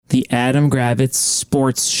The Adam Gravitz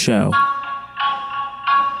Sports Show.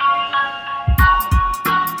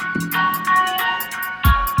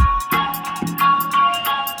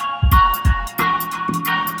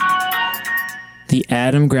 The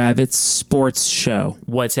Adam Gravitz Sports Show.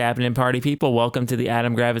 What's happening, party people? Welcome to the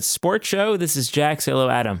Adam Gravitz Sports Show. This is Jax. Hello,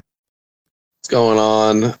 Adam. What's going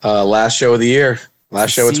on? Last show of the year.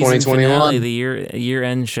 Last show of 2021. Finale, the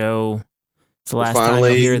year-end show. It's the last time you'll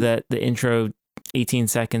hear that the intro 18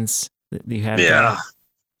 seconds that you had. Yeah.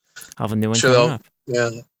 I'll have a new one coming up. Yeah.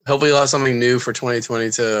 Hopefully you'll have something new for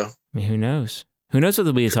 2022. I mean, who knows? Who knows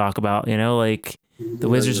what we talk about? You know, like the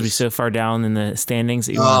Wizards will be so far down in the standings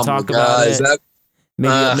that you want to talk about it.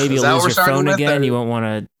 Maybe you'll lose your phone again. You won't want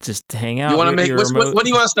to just hang out. You want to make what do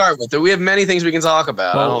you want to start with? We have many things we can talk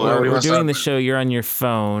about. Well, we're doing the show. You're on your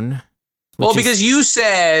phone. Well, because you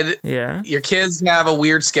said your kids have a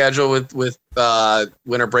weird schedule with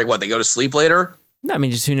winter break. What, they go to sleep later? No, I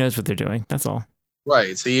mean, just who knows what they're doing. That's all.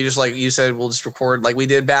 Right. So you just you said we'll just record like we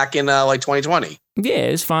did back in 2020. Yeah,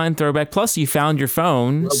 it's fine. Throwback. Plus, you found your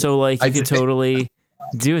phone, so you could totally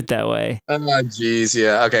do it that way. Oh, jeez.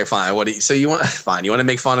 Yeah. Okay. Fine. You want to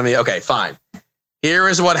make fun of me? Okay. Fine. Here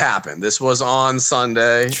is what happened. This was on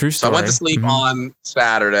Sunday. True story. So I went to sleep on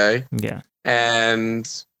Saturday. Yeah. And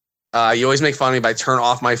you always make fun of me by turn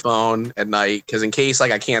off my phone at night because in case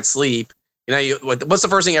I can't sleep. You know, what's the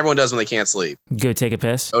first thing everyone does when they can't sleep? Go take a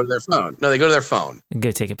piss. Go to their phone. No, they go to their phone. Go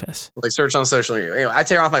take a piss. Like search on social media. Anyway, I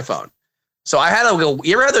turn off my phone. So I had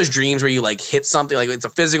you ever had those dreams where you hit something, like it's a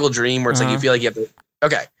physical dream where it's you feel like you have to.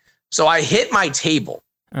 Okay. So I hit my table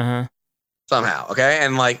somehow. Okay.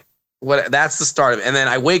 And that's the start of it. And then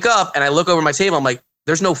I wake up and I look over my table. I'm like,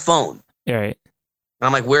 there's no phone. All right. And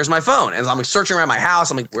I'm like, where's my phone? And I'm searching around my house.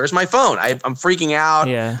 I'm like, where's my phone? I'm freaking out.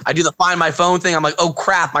 Yeah. I do the find my phone thing. I'm like, oh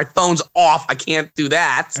crap, my phone's off. I can't do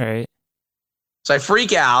that. All right. So I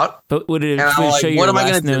freak out. But would it show your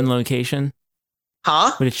last known location?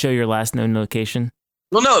 Huh? Would it show your last known location?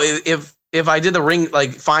 Well, no. If I did the ring,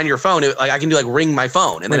 find your phone, I can do ring my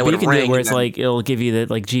phone, and then it would ring. Where it's it'll give you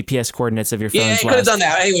the GPS coordinates of your phone. Yeah, it could have done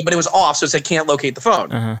that anyway, but it was off, so it can't locate the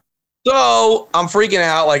phone. Uh-huh. So I'm freaking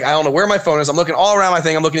out. I don't know where my phone is. I'm looking all around my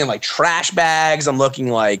thing. I'm looking in trash bags. I'm looking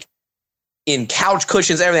in couch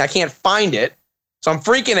cushions, everything. I can't find it. So I'm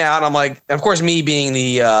freaking out. I'm like, and of course, me being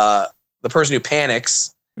the person who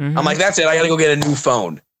panics, I'm like, that's it. I got to go get a new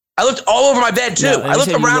phone. I looked all over my bed too. I looked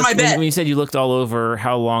around my bed. When you said you looked all over,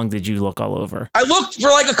 how long did you look all over? I looked for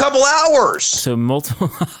a couple hours. So multiple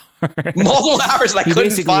hours. Multiple hours, and I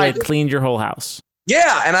couldn't find it. Cleaned your whole house.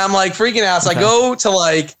 Yeah, and I'm freaking out. So I go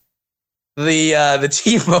to the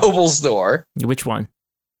T-Mobile store. Which one?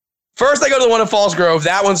 First, I go to the one in Falls Grove.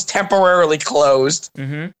 That one's temporarily closed.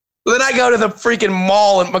 Mm-hmm. Then I go to the freaking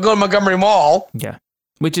mall and go to Montgomery Mall. Yeah,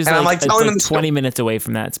 which is I'm telling them 20 minutes away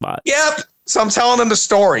from that spot. Yep. So I'm telling them the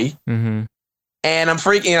story, and I'm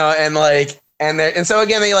freaking out, and so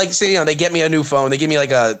again they get me a new phone. They give me I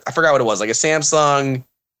forgot what it was, a Samsung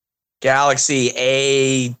Galaxy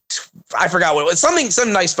I forgot what it was, some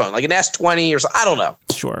nice phone, an S20 or something. I don't know.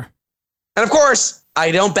 Sure. And of course, I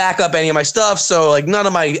don't back up any of my stuff, so none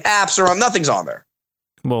of my apps are on. Nothing's on there.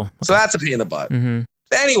 Well, so that's a pain in the butt. Mm-hmm.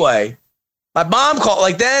 Anyway, my mom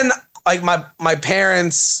called. Then my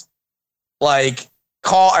parents I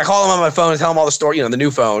call them on my phone and tell them all the story. The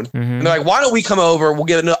new phone, and they're like, "Why don't we come over? We'll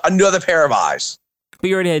get another pair of eyes." But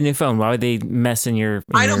you already had a new phone. Why would they mess in your?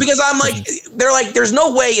 I know, because I'm they're like, "There's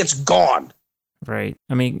no way it's gone." Right.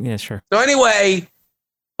 I mean, yeah, sure. So anyway,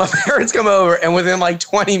 my parents come over, and within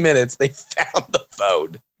 20 minutes, they found the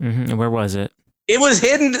phone. And where was it? It was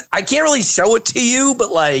hidden. I can't really show it to you, but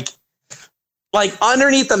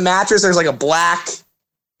underneath the mattress, there's a black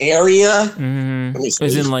area. It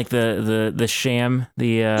was in the sham.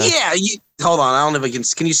 Yeah. Hold on. I don't know if I can.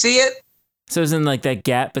 Can you see it? So it's in that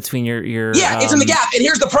gap between your. Yeah, it's in the gap. And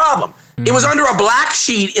here's the problem. It was under a black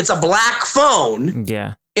sheet. It's a black phone.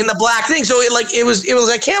 Yeah. In the black thing, so it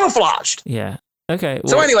was camouflaged. Yeah. Okay.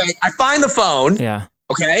 Well, so anyway, I find the phone. Yeah.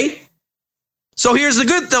 Okay. So here's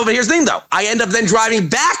the thing though. I end up then driving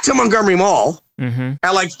back to Montgomery Mall at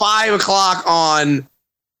 5:00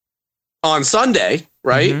 on Sunday,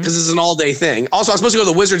 right? Because this is an all-day thing. Also, I was supposed to go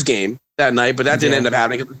to the Wizards game that night, but that didn't end up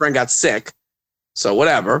happening because my friend got sick. So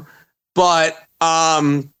whatever. But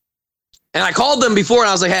and I called them before and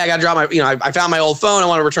I was like, hey, I got to drop my, I found my old phone. I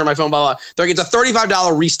want to return my phone, blah, blah. They're like, it's a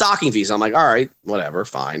 $35 restocking fee. So I'm like, all right, whatever,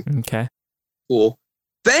 fine. Okay. Cool.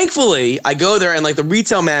 Thankfully, I go there and the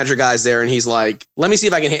retail manager guy's there and he's like, let me see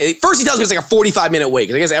if I can. First, he tells me it's a 45-minute wait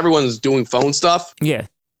because I guess everyone's doing phone stuff. Yeah.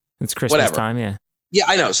 It's Christmas time. Yeah. Yeah,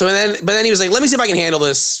 I know. So but then he was like, let me see if I can handle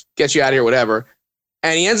this, get you out of here, whatever.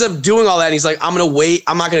 And he ends up doing all that. And he's like, I'm going to wait.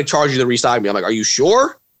 I'm not going to charge you the restocking fee. I'm like, are you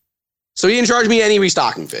sure? So he didn't charge me any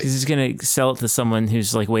restocking fee. He's just going to sell it to someone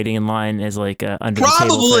who's like waiting in line as like under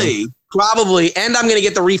Probably. And I'm going to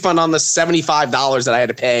get the refund on the $75 that I had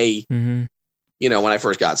to pay, when I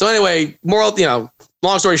first got it. So anyway,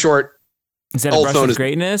 long story short. Is that a brush with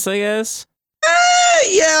greatness, I guess?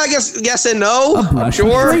 Yeah, I guess yes and no.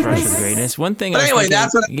 Sure. Brush with greatness. One thing. But anyway,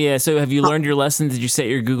 that's what. Yeah. So have you learned your lesson? Did you set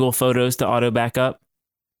your Google Photos to auto backup?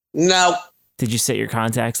 No. Did you set your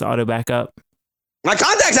contacts to auto backup? My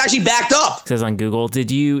contacts actually backed up. It says on Google.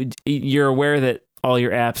 You're aware that all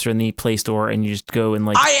your apps are in the Play Store and you just go and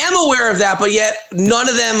like. I am aware of that, but yet none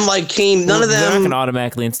of them came. None of them. They're not going to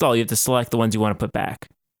automatically install. You have to select the ones you want to put back.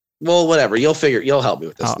 Well, whatever. You'll help me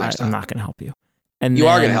with this next time. I'm not going to help you. And you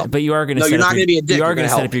are going to help. But you are going to. No, you're not going to be a dick. You are going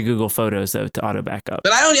to set up your Google Photos though to auto backup.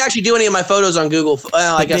 But I don't actually do any of my photos on Google.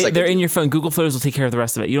 Well, I guess they're in your phone. Google Photos will take care of the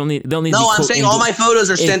rest of it. You don't need. They'll need. No, I'm saying all my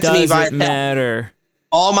photos are sent to me via text. It doesn't matter.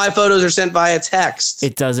 All my photos are sent via text.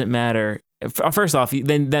 It doesn't matter. First off,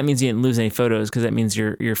 then that means you didn't lose any photos because that means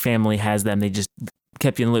your family has them. They just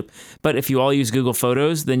kept you in the loop. But if you all use Google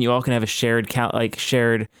Photos, then you all can have a shared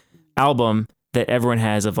album that everyone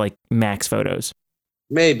has of like max photos.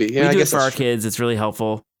 Maybe. Yeah, we do it for our kids. It's really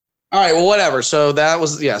helpful. All right. Well, whatever. So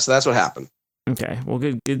so that's what happened. Okay. Well,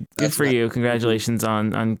 good for you. Congratulations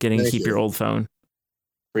on getting to keep your old phone.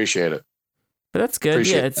 Appreciate it. But that's good.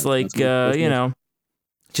 It's like,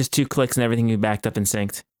 just 2 clicks and everything you backed up and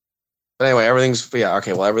synced. But anyway,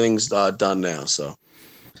 everything's done now. So.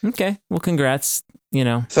 Okay. Well, congrats.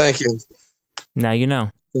 Thank you. Now you know.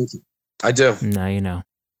 Thank you. I do. Now you know.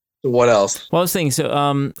 What else? Well, I was thinking,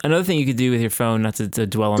 another thing you could do with your phone, not to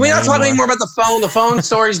dwell on that. We're not talking anymore about the phone. The phone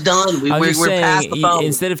story's done. We're past the phone.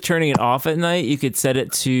 Instead of turning it off at night, you could set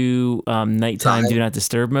it to nighttime do not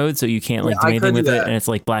disturb mode, so you can't do anything with it, and it's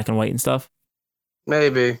like black and white and stuff.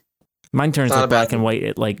 Maybe. Mine turns like black and white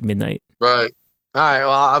at like midnight. Right. All right.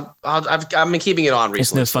 Well, I've been keeping it on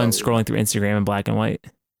recently. It's no fun scrolling through Instagram in black and white.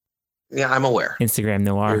 Yeah, I'm aware. Instagram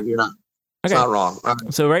noir. You're not. It's not wrong.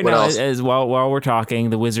 So right now, as while we're talking,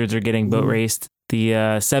 the Wizards are getting boat raced.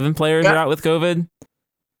 The 7 players are out with COVID.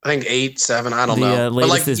 I think 8, 7. I don't know. But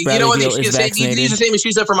like, you know what? They use the same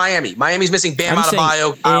excuse for Miami. Miami's missing Bam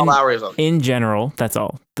Adebayo, Kyle Lowry. In general, that's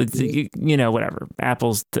all. Whatever.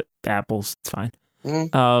 Apples to apples. It's fine.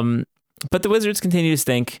 Mm-hmm. But the Wizards continue to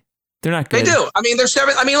stink. They're not good. They do. I mean, they're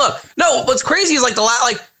 7. I mean, look. No, what's crazy is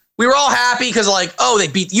we were all happy because they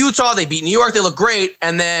beat Utah, they beat New York, they look great,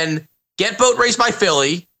 and then get boat raced by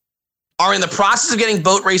Philly, are in the process of getting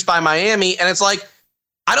boat raced by Miami, and it's like,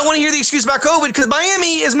 I don't want to hear the excuse about COVID because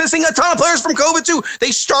Miami is missing a ton of players from COVID too.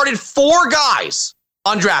 They started 4 guys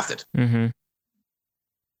undrafted. Mm-hmm.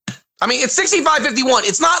 I mean, it's 65-51.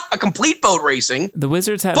 It's not a complete boat racing. The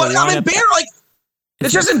Wizards have, but I'm embarrassed.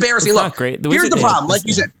 It's just embarrassing. Look, great. Here's the problem. Like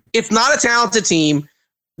you said, it's not a talented team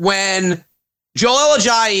when Joel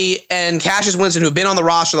Ajayi and Cassius Winston, who've been on the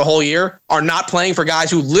roster the whole year, are not playing for guys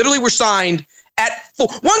who literally were signed at 4.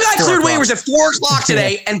 One guy cleared waivers at 4 o'clock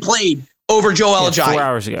today and played over Joel Ajayi 4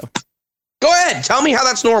 hours ago. Go ahead. Tell me how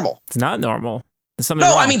that's normal. It's not normal. There's something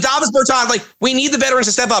wrong. I mean, Davis Bertans, we need the veterans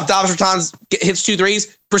to step up. Davis Bertans hits 2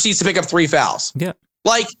 threes, proceeds to pick up 3 fouls. Yeah.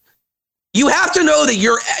 You have to know that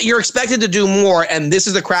you're expected to do more, and this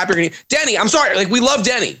is the crap you're going to. Denny, I'm sorry. We love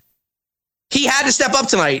Denny. He had to step up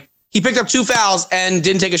tonight. He picked up 2 fouls and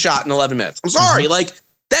didn't take a shot in 11 minutes. I'm sorry. Mm-hmm.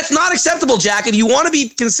 That's not acceptable, Jack. If you want to be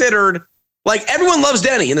considered, everyone loves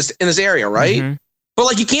Denny in this area, right? Mm-hmm.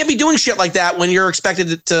 But you can't be doing shit like that when you're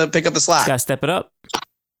expected to pick up the slack. Gotta step it up.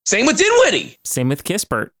 Same with Dinwiddie. Same with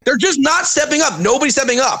Kispert. They're just not stepping up. Nobody's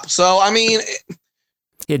stepping up. So, I mean...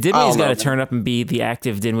 Yeah, Dinwiddie's got to turn up and be the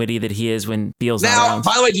active Dinwiddie that he is when Beal's not around.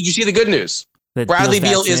 By the way, did you see the good news? Bradley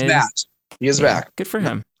Beal is back. He is back. Good for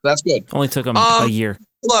him. That's good. Only took him a year.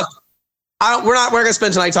 Look, we're not going to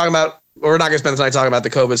spend tonight talking about the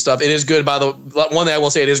COVID stuff. It is good. One thing I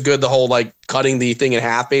will say, it is good. The whole cutting the thing in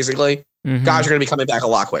half, basically. Mm-hmm. Guys are going to be coming back a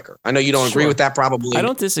lot quicker. I know you don't agree with that, probably. I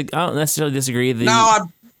don't necessarily disagree.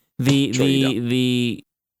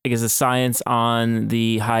 I guess the science on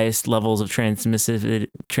the highest levels of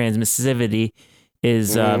transmissivity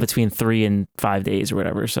is between 3 and 5 days or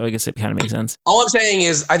whatever. So I guess it kind of makes sense. All I'm saying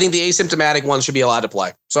is I think the asymptomatic ones should be allowed to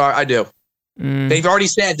play. So I do. They've already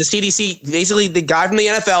said, the CDC, basically the guy from the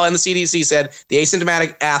NFL and the CDC said the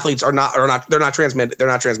asymptomatic athletes they're not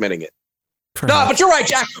transmitting it. No, but you're right,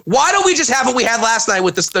 Jack. Why don't we just have what we had last night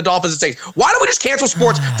with the Dolphins and Saints? Why don't we just cancel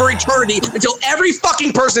sports for eternity until every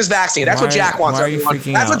fucking person is vaccinated? That's what Jack wants.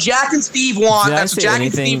 That's what Jack and Steve want. That's what Jack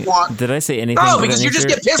and Steve want. Did I say anything? No, because you just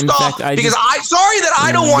get pissed off because I'm sorry that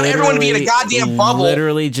I don't want everyone to be in a goddamn bubble.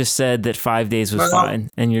 Literally just said that 5 days was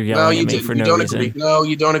fine, and you're yelling at me for no reason. No,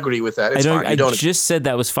 you don't agree with that. It's fine. I just said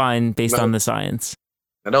that was fine based on the science.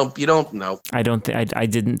 You don't know. I don't think I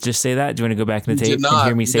didn't just say that. Do you want to go back in the tape and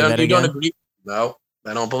hear me say that again? You don't agree. No,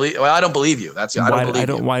 I don't believe. Well, I don't believe you. I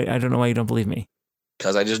don't know why you don't believe me.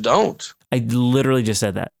 Because I just don't. I literally just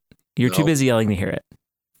said that. You're too busy yelling to hear it.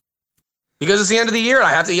 Because it's the end of the year,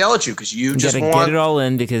 I have to yell at you because you just gotta get it all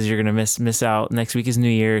in because you're gonna miss out. Next week is New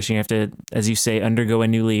Year's. So you have to, as you say, undergo a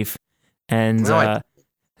new leaf. And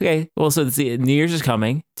okay, well, so New Year's is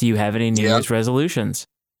coming. Do you have any New Year's resolutions?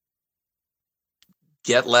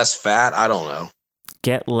 Get less fat. I don't know.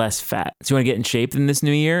 Get less fat. So you want to get in shape in this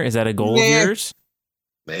new year? Is that a goal of yours?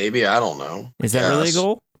 Maybe. I don't know. Is that really a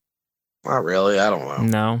goal? Not really. I don't know.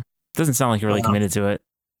 No. Doesn't sound like you're really committed to it.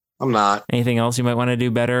 I'm not. Anything else you might want to do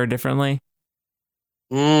better or differently?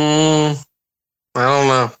 I don't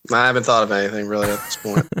know. I haven't thought of anything really at this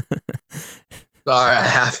point. Sorry, I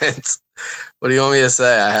haven't. What do you want me to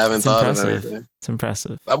say? I haven't thought of anything. It's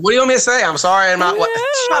impressive. What do you want me to say? I'm sorry. I'm not.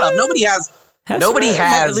 Shut up. Nobody has. Nobody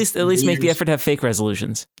has. At least make the effort to have fake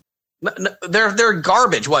resolutions. No, they're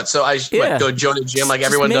garbage. What? So go join a gym like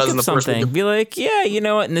everyone does in the first week. Be like, you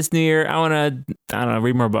know what? In this new year, I don't know,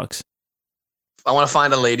 read more books. I want to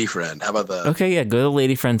find a lady friend. How about that? Okay, yeah, go to the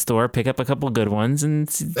lady friend store, pick up a couple good ones, and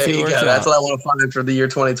see there you go. That's what I want to find for the year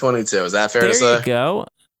 2022. Is that fair to say? There you go.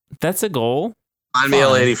 That's a goal. Find me a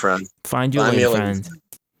lady friend. Find you a lady friend.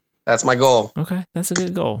 That's my goal. Okay, that's a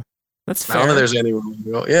good goal. That's fair. I don't know if there's any wrong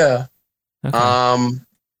goal. Yeah. Okay.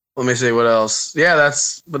 Let me see what else. Yeah,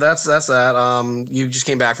 that's that. You just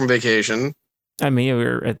came back from vacation. I mean, we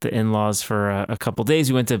were at the in-laws for a couple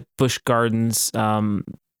days. We went to Busch Gardens on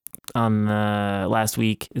last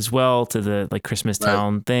week as well to the Christmas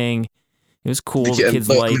town thing. It was cool. The kids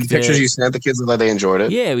liked the pictures you sent. The kids looked like they enjoyed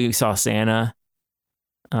it. Yeah, we saw Santa.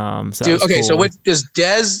 So cool. So does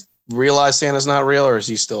Dez realize Santa's not real, or is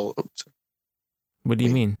he still? What do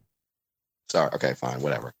you mean? Sorry. Okay, fine.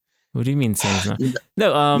 Whatever. What do you mean Santa's not?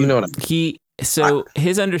 No. You know what I mean.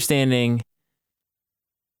 His understanding.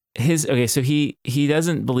 So he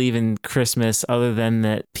doesn't believe in Christmas other than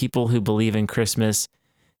that people who believe in Christmas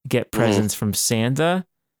get presents from Santa.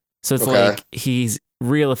 So it's like he's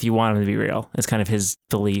real if you want him to be real. It's kind of his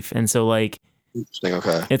belief. And so interesting.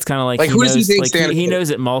 Okay. It's kind of like who does he think Santa? He knows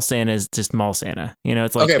that Mall Santa is just Mall Santa. You know,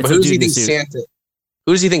 it's like but who does he think Santa?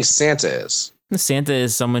 Who does he think Santa is? Santa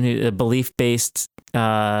is someone a belief-based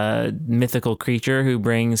mythical creature who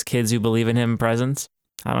brings kids who believe in him presents.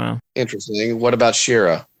 I don't know. Interesting. What about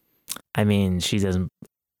Shira? I mean, she doesn't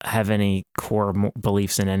have any core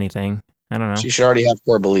beliefs in anything. I don't know. She should already have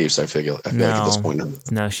core beliefs. I feel like at this point.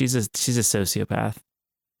 No, she's a sociopath.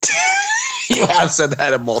 You have said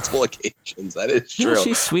that on multiple occasions. That is true. No,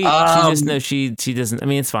 she's sweet. She doesn't. I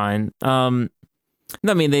mean, it's fine. No,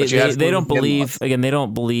 I mean they don't believe. Again, they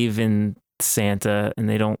don't believe in Santa, and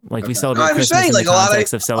they don't we celebrate Christmas in the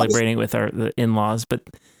context of celebrating with the in-laws, but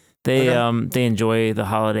they enjoy the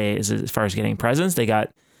holidays as far as getting presents. They got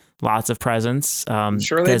lots of presents.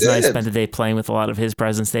 Sure they did. I spent the day playing with a lot of his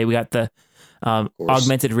presents. We got the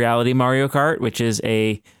augmented reality Mario Kart, which is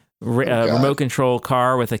a remote control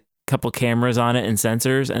car with a couple cameras on it and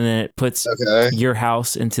sensors, and then it puts your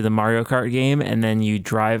house into the Mario Kart game, and then you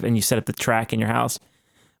drive and you set up the track in your house,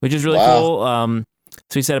 which is really cool.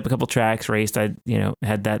 So we set up a couple tracks, raced. I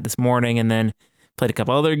had that this morning, and then played a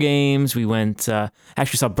couple other games. We went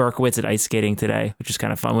actually saw Berkowitz at ice skating today, which is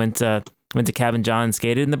kind of fun. Went to Cabin John and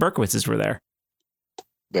skated, and the Berkowitzes were there.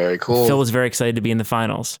 Very cool. Phil was very excited to be in the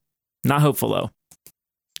finals. Not hopeful though.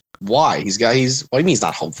 Why? What do you mean he's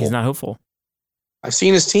not hopeful? He's not hopeful. I've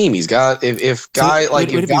seen his team. He's got would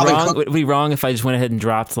it be wrong if I just went ahead and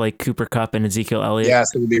dropped Cooper Kupp and Ezekiel Elliott?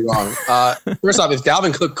 Yes, it would be wrong. First off, if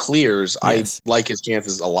Dalvin Cook clears, yes. I like his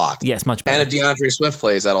chances a lot. Yes, much better. And if DeAndre Swift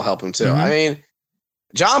plays, that'll help him too. Mm-hmm. I mean,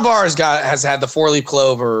 John Barr has had the 4-leaf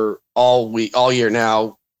clover all year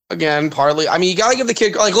now. Again, partly. I mean, you got to give the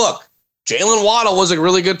kid look. Jalen Waddle was a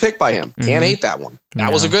really good pick by him. Mm-hmm. Can't hate that one.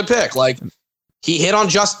 That was a good pick. He hit on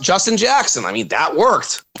Justin Jackson. I mean, that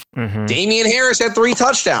worked. Mm-hmm. Damian Harris had 3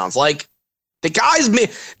 touchdowns. The guy's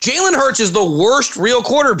Jalen Hurts is the worst real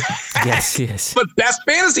quarterback. Yes. But best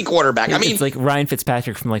fantasy quarterback. I mean, it's like Ryan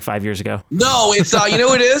Fitzpatrick from 5 years ago. No, it's you know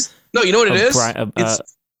what it is? No, you know what it is? It's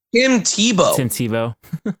Tim Tebow. Tim Tebow.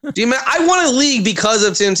 I won a league because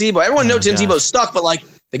of Tim Tebow. Everyone knows Tim Tebow stuck, but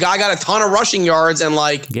the guy got a ton of rushing yards and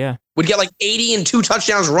would get like 80 and 2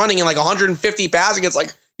 touchdowns running and like 150 passing. It's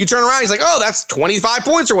like you turn around, he's like, oh, that's 25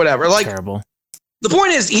 points or whatever. Like terrible. The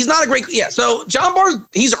point is, he's not a great. Yeah. So John Barr,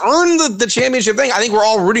 he's earned the championship thing. I think we're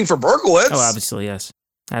all rooting for Berkowitz. Oh, obviously, yes,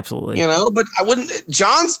 absolutely. But I wouldn't.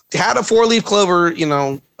 John's had a 4-leaf clover,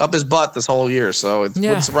 up his butt this whole year, so it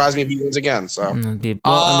wouldn't surprise me if he wins again. So, on the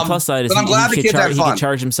plus side is I'm glad the kids had fun. He could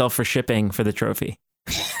charge himself for shipping for the trophy.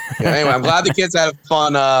 Anyway, I'm glad the kids had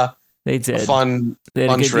fun. They did. Fun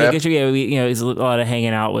trip. It's a lot of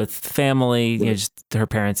hanging out with family. Just her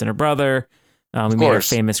parents and her brother. We made our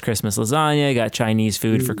famous Christmas lasagna. Got Chinese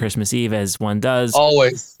food for Christmas Eve, as one does.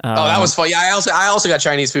 Always. That was fun. Yeah, I also got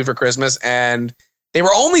Chinese food for Christmas, and they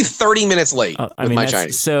were only 30 minutes late with my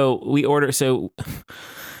Chinese. So we ordered.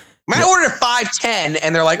 I ordered at 5:10,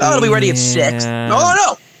 and they're like, "Oh, it'll be ready at 6."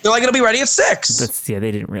 No. They're like, "It'll be ready at 6." They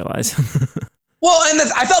didn't realize. Well, and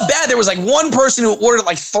I felt bad. There was like one person who ordered at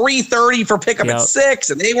like 3:30 for pickup at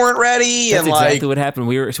 6, and they weren't ready. That's exactly what happened.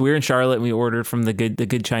 We were in Charlotte, and we ordered from the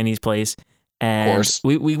good Chinese place. And of course.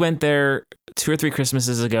 We went there 2 or 3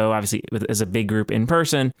 Christmases ago, obviously as a big group in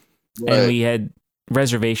person, and we had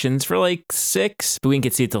reservations for like 6, but we didn't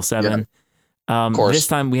get to see it till 7. Yeah. Of course. This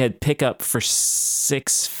time we had pickup for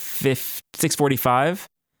 6:45.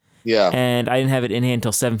 Yeah, and I didn't have it in hand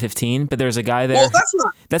until 7:15. But there's a guy there. Well,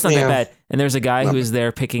 that's not that bad. And there's a guy who was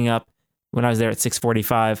there picking up when I was there at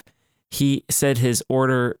 6:45. He said he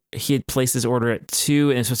had placed his order at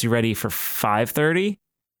 2 and it's supposed to be ready for 5:30.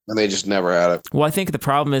 And they just never had it. Well, I think the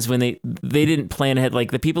problem is when they didn't plan ahead. Like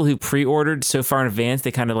the people who pre-ordered so far in advance, they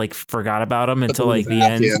kind of like forgot about them until like the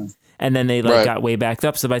end, and then they got way backed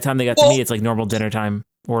up. So by the time they got to me, it's like normal dinner time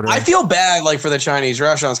order. I feel bad like for the Chinese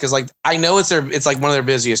restaurants because like I know it's like one of their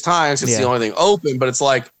busiest times. It's the only thing open, but it's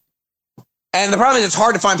like, and the problem is it's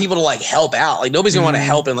hard to find people to like help out. Like nobody's gonna want to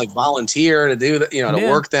help and like volunteer to do that, to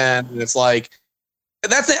work then. And it's like.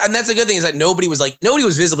 That's a good thing is that nobody was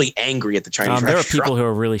visibly angry at the Chinese restaurant. There were people who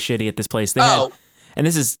were really shitty at this place. And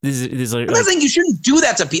this is like, I'm not saying you shouldn't do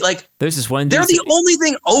that to people. Like there's this one. They're the only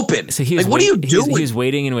thing open. So he was what are you doing? He was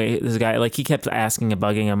waiting and waiting. This guy he kept asking and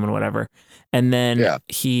bugging him and whatever. And then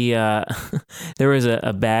he there was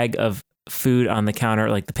a bag of food on the counter,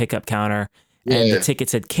 like the pickup counter, and the ticket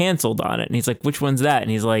said canceled on it. And he's like, "Which one's that?" And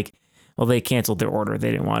he's like, well, they canceled their order.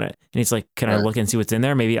 They didn't want it. And he's like, can I look and see what's in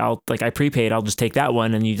there? Maybe I prepaid. I'll just take that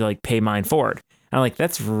one and you like pay mine forward. And I'm like,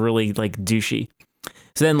 that's really like douchey.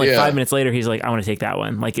 So then 5 minutes later, he's like, I want to take that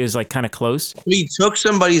one. Like it was like kind of close. He took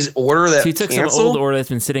somebody's order he took some old order that's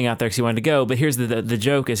been sitting out there because he wanted to go. But here's the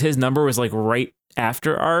joke is his number was like right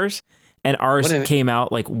after ours and ours came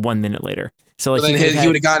out like 1 minute later. So like he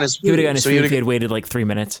would have gotten his food. He would have gotten his food if he had waited like 3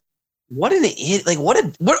 minutes. What an idiot. Like what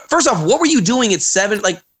first off, what were you doing at 7?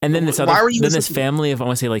 Like, and then this family of I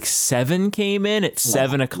want to say like 7 came in at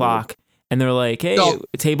 7:00 and they're like, hey,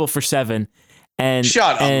 table for 7. And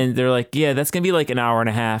shut up. And they're like, yeah, that's gonna be like an hour and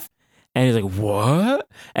a half. And he's like, what?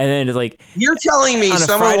 And then it's like, you're telling me on a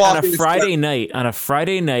Friday night,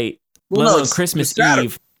 let alone Christmas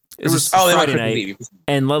Eve. It was Friday night,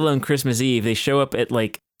 and let alone Christmas Eve, they show up at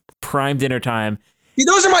like prime dinner time. See,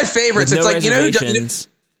 those are my favorites. It's like you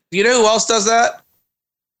know who else does that?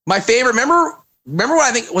 My favorite. Remember what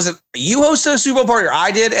I think was it? You hosted a Super Bowl party, or I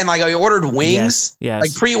did, and like I ordered wings. Yes.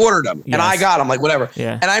 Like pre-ordered them, and I got them. Like whatever.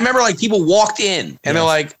 Yeah. And I remember like people walked in, and they're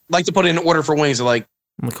like to put in an order for wings. They're like,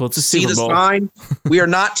 cool, it's a see Super Bowl. the sign? We are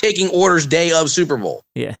not taking orders day of Super Bowl.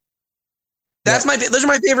 Yeah. Those are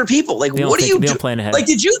my favorite people. Like, what do you do? Plan ahead. Like,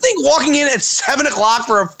 did you think walking in at 7:00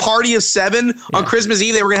 for a party of 7 on Christmas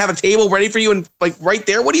Eve, they were gonna have a table ready for you and like right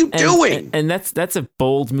there? What are you doing? And that's a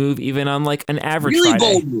bold move, even on like an average really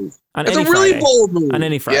Friday. Bold move. It's a really bold move on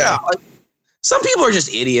any Friday. Yeah, like, some people are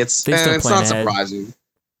just idiots, and it's not surprising.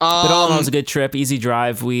 But all in all, it was a good trip, easy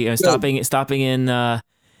drive. We stopping in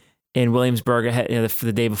Williamsburg ahead, for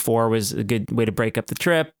the day before was a good way to break up the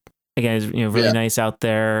trip. Again, it was really nice out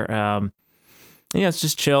there. It's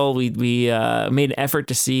just chill. We made an effort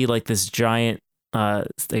to see like this giant, I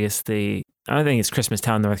don't think it's Christmas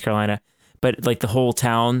Town, North Carolina, but like the whole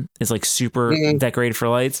town is like super decorated for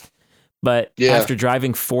lights. But after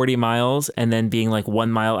driving 40 miles and then being like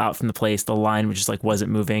 1 mile out from the place, the line just like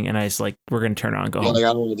wasn't moving, and I just like, we're gonna turn around and go home. You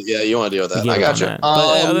want to deal with that? I got you. But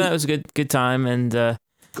other than that, it was a good time, and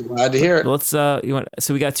glad to hear it. Let's so we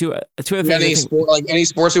got two other things. Any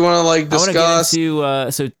sports you want to discuss? I want to get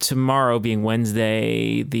into so tomorrow being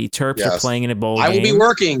Wednesday, the Terps are playing in a bowl game. I will be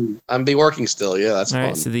working. I'll be working still. Yeah, that's all fun.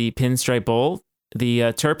 Right, so the Pinstripe Bowl. The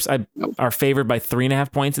Terps are favored by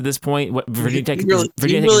 3.5 points at this point. Virginia Tech is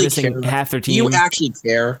missing half their team. Do you actually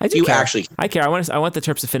care? I do care. Actually I care. I want the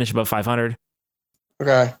Terps to finish above 500.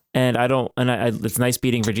 Okay. And it's nice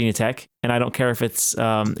beating Virginia Tech, and I don't care if it's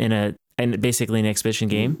basically an exhibition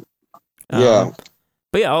game. Yeah.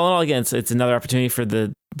 But yeah, all in all, again, it's another opportunity for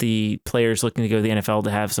the players looking to go to the NFL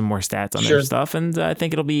to have some more stats on their stuff, and I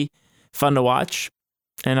think it'll be fun to watch.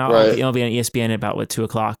 And it'll be on ESPN at about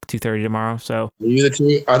 2:30 tomorrow. So are you the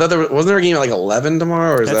two? I thought wasn't there a game at like 11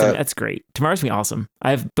 tomorrow, or that's great. Tomorrow's gonna be awesome.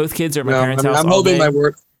 I have both kids are at my parents' house. I'm hoping my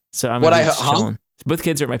work. So I'm gonna be chilling. Both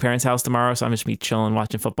kids are at my parents' house tomorrow, so I'm just gonna be chilling,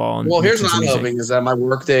 watching football. And here's what I'm hoping is that my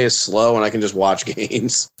work day is slow and I can just watch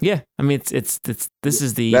games. Yeah, I mean it's this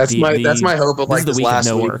is the that's my hope of like this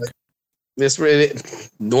last week. Work.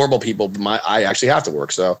 Normal people, I actually have to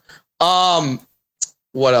work. So,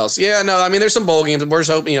 what else? Yeah, no, I mean there's some bowl games. We're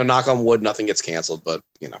just hoping, knock on wood, nothing gets canceled. But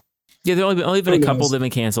yeah, there only been a couple that have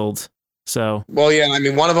been canceled. So I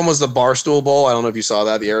mean one of them was the Barstool Bowl. I don't know if you saw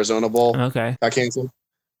that, the Arizona Bowl. Okay, got canceled.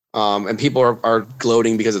 And people are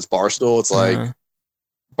gloating because it's Barstool. It's like the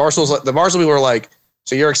Barstool people are like,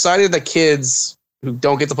 so you're excited that kids who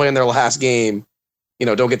don't get to play in their last game,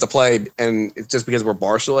 don't get to play, and it's just because we're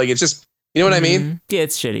Barstool. Like it's just, you know what I mean? Yeah,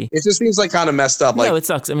 it's shitty. It just seems like kind of messed up. No, it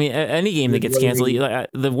sucks. I mean, any game that gets canceled,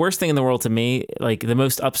 the worst thing in the world to me, like the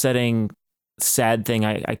most upsetting, sad thing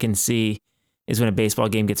I can see is when a baseball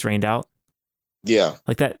game gets rained out. Yeah.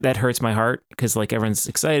 Like that hurts my heart because like everyone's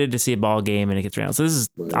excited to see a ball game and it gets rained out. So this is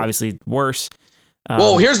obviously worse.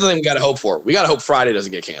 Well, here's the thing we got to hope for. We got to hope Friday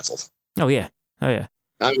doesn't get canceled. Oh yeah. I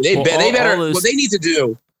mean, they better. What they need to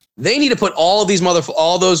do, they need to put all those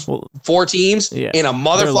 4 teams in a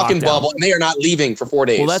motherfucking bubble, and they are not leaving for 4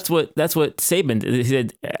 days. Well, that's what Saban did. He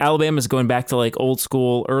said Alabama's going back to like old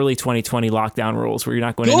school, early 2020 lockdown rules where you're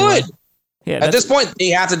not going anywhere. Yeah. At this point, they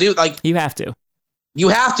have to do you have to. You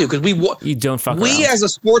have to, because you don't fuck around. We as a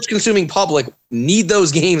sports consuming public need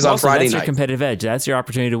those games on Friday night. That's your competitive edge. That's your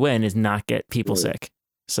opportunity to win, is not get people sick.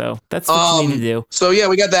 So that's what you need to do. So yeah,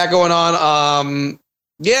 we got that going on.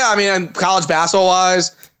 Yeah, I mean, college basketball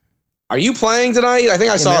wise, are you playing tonight? I think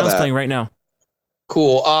I saw Maryland's that. Playing right now.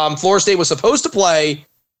 Cool. Florida State was supposed to play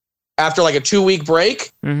after like a 2-week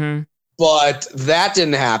break, but that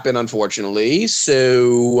didn't happen, unfortunately.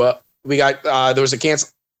 So we got there was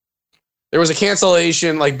a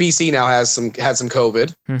cancellation. Like BC now had some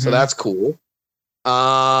COVID, so that's cool.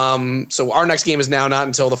 So our next game is now not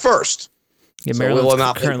until the 1st. Yeah,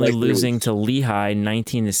 Maryland's currently losing to Lehigh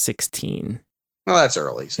 19-16. Well, that's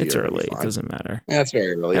early. So it's early. It doesn't matter. Yeah, that's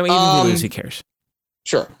very early. I mean, even if we lose, who cares?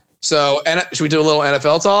 Sure. So, should we do a little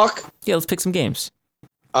NFL talk? Yeah, let's pick some games.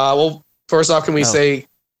 Well, first off, can we say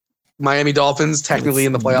Miami Dolphins technically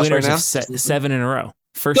in the playoffs right now? 7 in a row.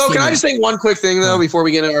 So can I just say one quick thing though before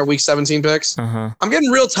we get into our Week 17 picks? I'm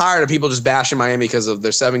getting real tired of people just bashing Miami because of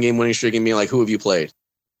their 7-game winning streak and being like, "Who have you played?"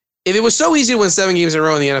 If it was so easy to win 7 games in a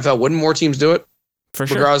row in the NFL, wouldn't more teams do it? For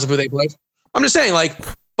sure. Regardless of who they played. I'm just saying, like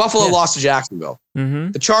Buffalo lost to Jacksonville.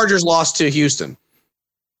 The Chargers lost to Houston.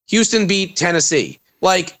 Houston beat Tennessee.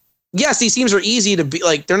 Like, yes, these teams are easy to beat.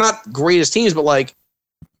 Like, they're not greatest teams, but like,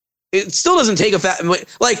 it still doesn't take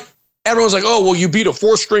like. Everyone's like, "Oh, well, you beat a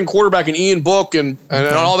 4th-string quarterback in Ian Book and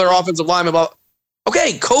all their offensive linemen."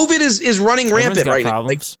 Okay, COVID is running rampant right now.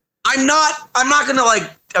 Like, I'm not going to like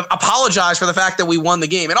apologize for the fact that we won the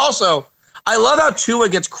game. And also, I love how Tua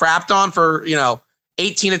gets crapped on for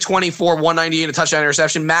 18 to 24, 198, a touchdown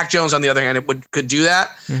interception. Mac Jones, on the other hand, could do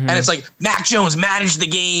that. And it's like Mac Jones managed the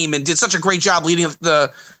game and did such a great job leading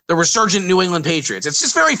the resurgent New England Patriots. It's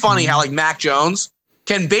just very funny how like Mac Jones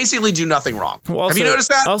can basically do nothing wrong. Well, have you noticed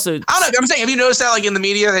that? Also, I don't know. I'm saying, have you noticed that like in the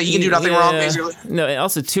media that he can do nothing wrong, basically? No, and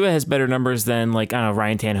also Tua has better numbers than like, I don't know,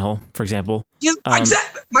 Ryan Tannehill, for example. Yeah,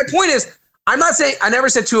 exactly. My point is, I never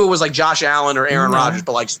said Tua was like Josh Allen or Aaron Rodgers,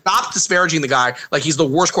 but like stop disparaging the guy like he's the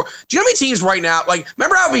worst quarterback. Do you know how many teams right now, like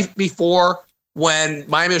remember how before when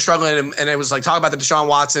Miami was struggling and it was like talk about the Deshaun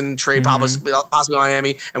Watson trade possibly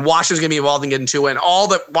Miami and Washington's going to be involved in getting Tua and all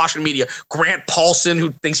the Washington media, Grant Paulson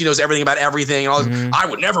who thinks he knows everything about everything and all this, I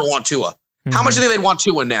would never want Tua. How much do you think they'd want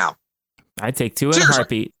Tua now? I'd take Tua in a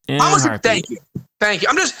heartbeat. Thank you.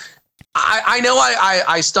 I'm just, I know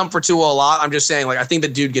I stump for Tua a lot. I'm just saying like I think the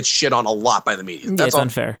dude gets shit on a lot by the media. That's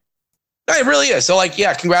unfair. It really is. So like,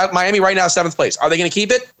 yeah, congrats. Miami right now 7th place. Are they going to keep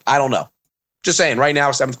it? I don't know. Just saying, right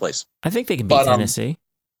now, 7th place. I think they can beat Tennessee.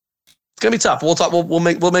 It's gonna be tough. We'll talk. We'll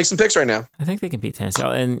make some picks right now. I think they can beat Tennessee,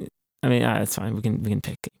 and I mean, that's fine. We can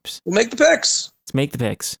pick games. We'll make the picks. Let's make the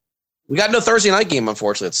picks. We got no Thursday night game,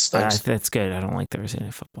 unfortunately. That's good. I don't like Thursday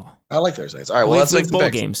night football. I like Thursday nights. All right, well, let's make the bowl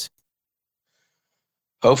picks. Games.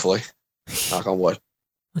 Hopefully, knock on wood.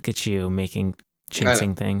 Look at you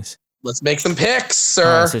jinxing things. Let's make some picks,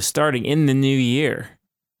 sir. So starting in the new year.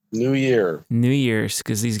 New Year's,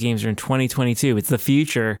 because these games are in 2022. It's the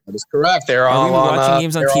future. That is correct. They're Are all we watching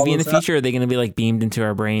games on TV in the future. future? Or are they going to be like beamed into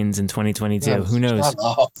our brains in 2022? Yeah, Who knows?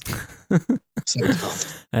 So dumb.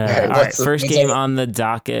 All right. First game on the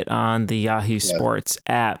docket on the Yahoo Sports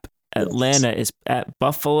app. Atlanta is at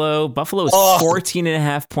Buffalo. Buffalo is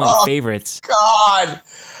 14.5 point favorites. God.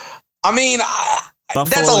 I mean, Buffalo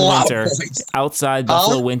that's a lot winter. of points. Outside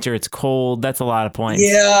Buffalo winter, it's cold. That's a lot of points.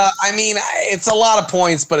 Yeah, I mean, it's a lot of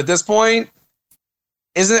points, but at this point,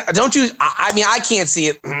 isn't it? Don't you? I mean, I can't see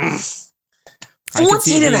it.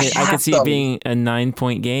 14 and a half. I could see it being a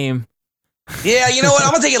 9-point game. Yeah, you know what? I'm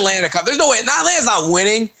going to take Atlanta Cup. There's no way. Atlanta's not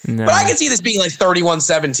winning, but I can see this being like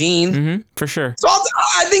 31-17. Mm-hmm, for sure. So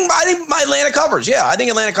I think my Atlanta covers. Yeah, I think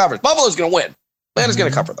Atlanta covers. Buffalo's going to win. Atlanta's going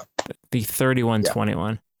to cover them. The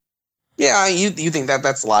 31-21. Yeah, you think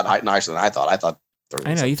that's a lot nicer than I thought. I thought.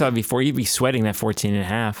 I know you thought before you'd be sweating that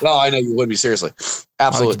 14.5. No, I know you would be, seriously. Absolutely.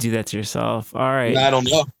 Why would you do that to yourself? All right. I don't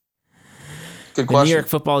know. Good The question. New York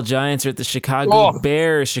Football Giants are at the Chicago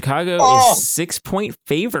Bears. Chicago is 6-point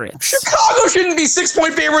favorites. Chicago shouldn't be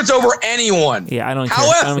 6-point favorites over anyone. Yeah, I don't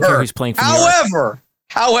care who's playing for New York.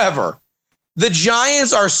 However, the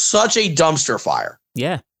Giants are such a dumpster fire.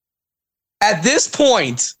 Yeah. At this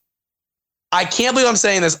point, I can't believe I'm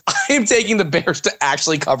saying this. I am taking the Bears to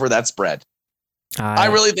actually cover that spread. I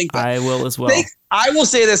really think that. I will as well. I will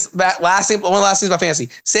say this. One of the last things about fantasy.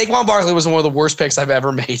 Saquon Barkley was one of the worst picks I've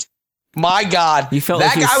ever made. My God. You felt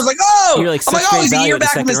that like guy was like, oh. You were like, he's a year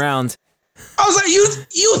back from the second round. I was like, you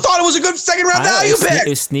thought it was a good second round value pick. It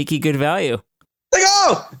was sneaky good value. Like,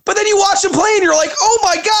 but then you watch him play and you're like, oh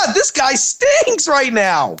my God, this guy stinks right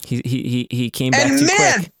now. He came back too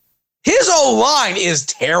quick. His O-line is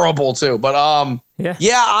terrible too. But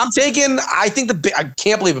yeah, I'm taking. I think I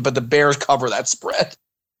can't believe it, but the Bears cover that spread.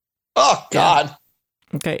 Oh God.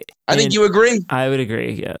 Yeah. Okay. I think you agree. I would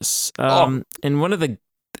agree. Yes. And one of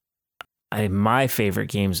my favorite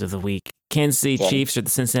games of the week: Kansas City Chiefs or the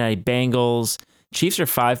Cincinnati Bengals. Chiefs are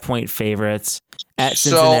 5-point favorites at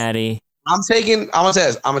Cincinnati. I'm taking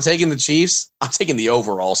the Chiefs. I'm taking the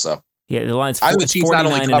over also. Yeah, the line's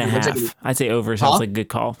 49.5. I'd say over sounds like a good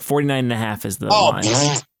call. 49.5 is the line.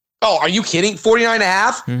 Oh, are you kidding? 49.5?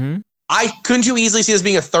 Mm-hmm. Couldn't you easily see this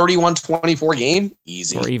being a 31-24 game?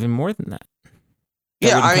 Easy. Or even more than that.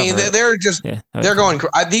 Yeah, I mean, they're just they're going.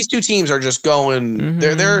 These two teams are just going.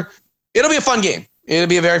 Mm-hmm. It'll be a fun game. It'll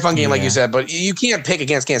be a very fun game, like you said. But you can't pick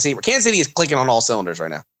against Kansas City. Kansas City is clicking on all cylinders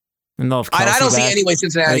right now. And they'll have I don't see any way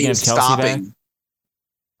Cincinnati is stopping. Back?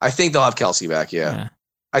 I think they'll have Kelsey back. Yeah.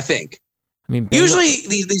 I think. I mean, usually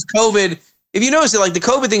these COVID, if you notice it, like the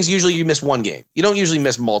COVID things, usually you miss one game. You don't usually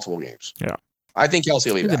miss multiple games. Yeah. I think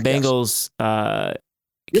Kelsey will be back. The Bengals.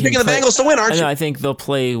 You're picking the Bengals to win, aren't you? I think they'll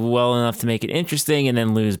play well enough to make it interesting and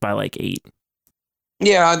then lose by like 8.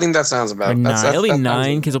 Yeah, I think that sounds about right. It'll be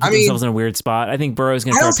 9 because they'll put themselves in a weird spot. I think Burrow's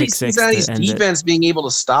going to throw pick 6. Cincinnati's defense being able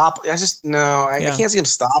to stop. I can't see them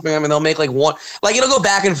stopping them, and they'll make like one. Like it'll go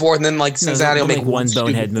back and forth, and then like Cincinnati will make one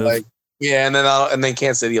bonehead move. Like, yeah, and then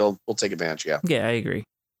Kansas City will take advantage. Yeah. Yeah, I agree.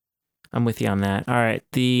 I'm with you on that. All right,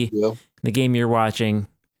 the game you're watching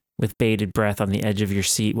with bated breath on the edge of your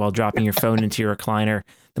seat while dropping your phone into your recliner.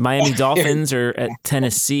 The Miami Dolphins are at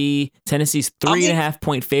Tennessee. Tennessee's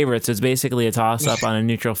 3.5-point favorite, so it's basically a toss-up on a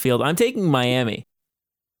neutral field. I'm taking Miami.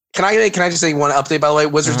 Can I just say one update, by the way?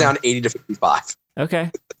 Wizards down 80-55.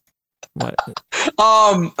 Okay. What?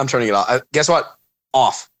 I'm turning it off. Guess what?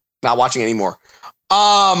 Off. Not watching anymore.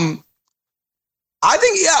 I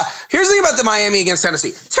think, here's the thing about the Miami against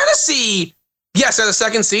Tennessee. Tennessee, yes, they're the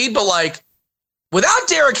second seed, but like without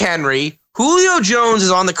Derrick Henry, Julio Jones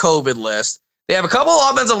is on the COVID list. They have a couple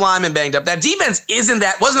of offensive linemen banged up. That defense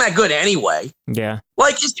wasn't that good anyway. Yeah.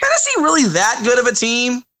 Like, is Tennessee really that good of a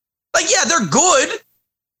team? Like, yeah, they're good.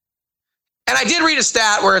 And I did read a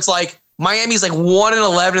stat where it's like Miami's like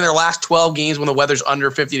 1-11 in their last 12 games when the weather's under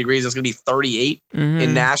 50 degrees. It's going to be 38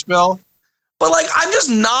 in Nashville. But like, I'm just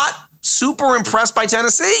not super impressed by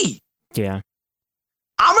Tennessee. Yeah.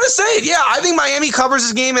 I'm going to say it. Yeah, I think Miami covers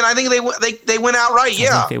this game, and I think they win outright.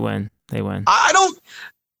 Yeah. I think they win. I don't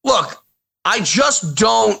look. I just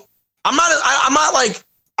don't. I'm not like.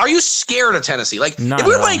 Are you scared of Tennessee? Like if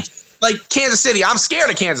we're like Kansas City, I'm scared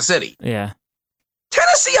of Kansas City. Yeah.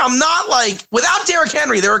 Tennessee, I'm not like. Without Derrick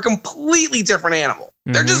Henry, they're a completely different animal.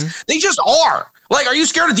 They just are. Like, are you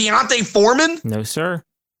scared of Deontay Foreman? No, sir.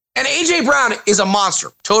 And AJ Brown is a monster,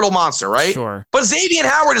 total monster, right? Sure. But Xavier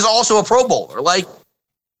Howard is also a Pro Bowler. Like,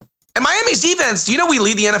 and Miami's defense. Do you know we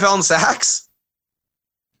lead the NFL in sacks?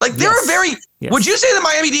 Like they're a very. Yes. Would you say the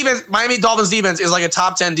Miami Dolphins defense is like a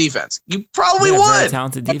top 10 defense? You probably would. Very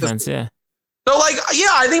talented defense, yeah. So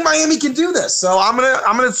I think Miami can do this. So I'm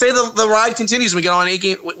gonna say the ride continues. We get on 8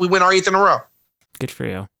 game. We win our 8th in a row. Good for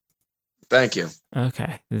you. Thank you.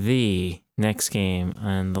 Okay. The next game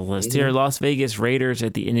on the list here: Las Vegas Raiders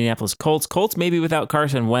at the Indianapolis Colts. Colts maybe without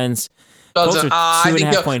Carson Wentz. Colts are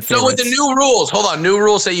 2.5 point favorites. So with the new rules, hold on. New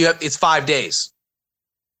rules say it's 5 days.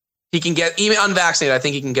 He can get even unvaccinated. I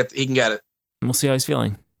think he can get it. We'll see how he's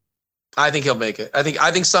feeling. I think he'll make it.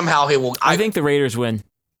 I think somehow he will. I think the Raiders win.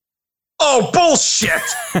 Oh, bullshit.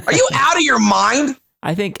 Are you out of your mind?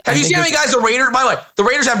 Have you seen how many guys the Raiders? By the way, the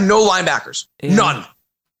Raiders have no linebackers. Yeah. None.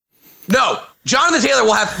 No. Jonathan Taylor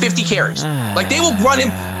will have 50 carries. They will run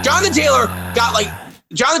him. Jonathan Taylor's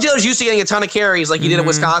used to getting a ton of carries like he did at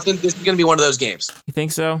Wisconsin. This is going to be one of those games. You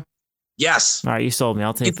think so? Yes. All right, you sold me.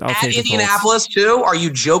 I'll take Indianapolis too. Are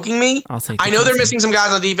you joking me? I'll take. I know they're missing some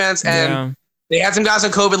guys on defense, and they had some guys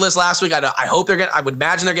on COVID list last week. I hope I would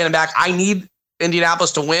imagine they're getting back. I need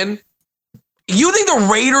Indianapolis to win. You think the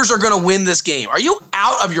Raiders are going to win this game? Are you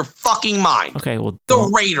out of your fucking mind? Okay, well, the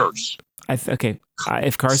Raiders.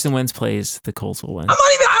 If Carson Wentz plays, the Colts will win. I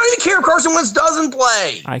don't even care if Carson Wentz doesn't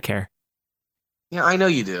play. I care. Yeah, I know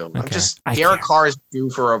you do. Okay. I'm just Derek Carr is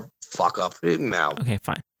due for a fuck up. No. Okay,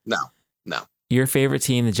 fine. No. Your favorite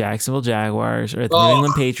team, the Jacksonville Jaguars, or the New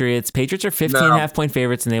England Patriots. Patriots are 15.5 point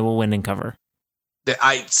favorites, and they will win and cover.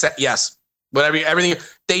 Yes. Everything.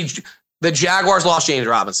 The Jaguars lost James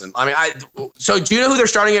Robinson. So do you know who they're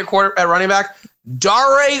starting at running back?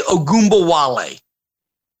 Dare Ogunbowale.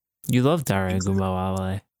 You love Dare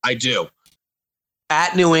Ogunbowale. I do.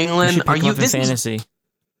 At New England, are you this fantasy?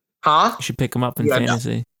 Huh? You should pick him up in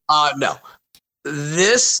fantasy. No.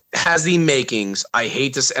 This has the makings. I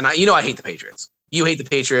hate this, and I hate the Patriots. You hate the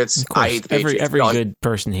Patriots. I hate the Patriots. Every good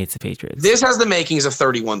person hates the Patriots. This has the makings of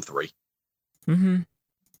 31-3. Mm-hmm.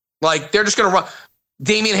 They're just gonna run.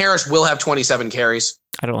 Damian Harris will have 27 carries.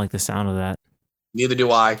 I don't like the sound of that. Neither do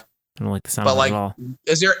I. I don't like the sound of it at all.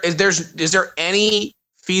 Is there any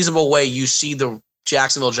feasible way you see the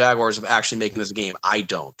Jacksonville Jaguars of actually making this game? I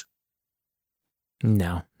don't.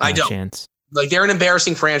 No, I don't. Chance. They're an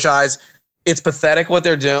embarrassing franchise. It's pathetic what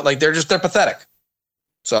they're doing. They're pathetic.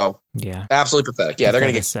 So yeah, absolutely pathetic. Yeah, they're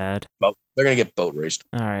gonna get sad. They're gonna get boat raced.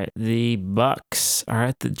 All right, the Bucks are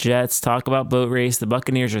at the Jets. Talk about boat race. The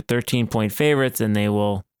Buccaneers are 13-point favorites, and they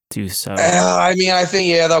will do so. I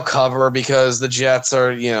think they'll cover because the Jets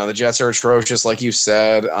are atrocious, like you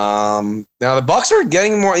said. Now the Bucks are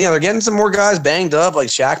getting more. They're getting some more guys banged up, like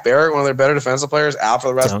Shaq Barrett, one of their better defensive players, out for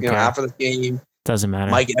the rest. After the game. Doesn't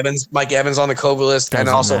matter. Mike Evans on the COVID list, and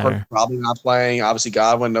also probably not playing. Obviously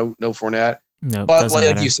Godwin, no Fournette. No, but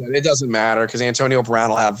like you said, it doesn't matter because Antonio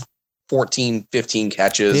Brown will have 14, 15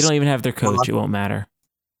 catches. They don't even have their coach. It won't matter.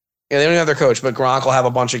 Yeah, they don't have their coach, but Gronk will have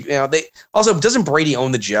a bunch of. They also doesn't Brady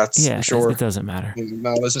own the Jets? Yeah, sure. It doesn't matter.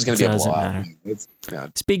 No, this is going to be a blowout.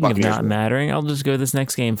 Speaking of not mattering, I'll just go this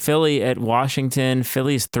next game. Philly at Washington.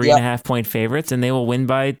 Philly's 3.5 point favorites, and they will win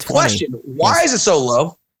by 20. Question: why is it so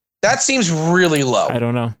low? That seems really low. I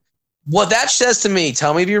don't know. What that says to me.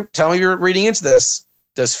 Tell me if you're reading into this.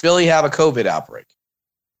 Does Philly have a COVID outbreak?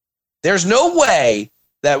 There's no way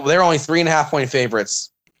that they're only 3.5 point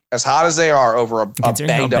favorites, as hot as they are, over a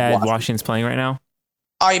banged up Washington's playing right now.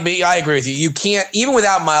 I agree with you. You can't, even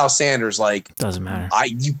without Miles Sanders, doesn't matter.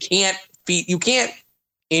 You can't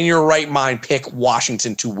in your right mind pick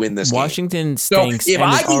Washington to win this Washington game. stinks. So if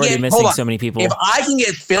I can get missing so many people. If I can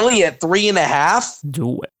get Philly at 3.5,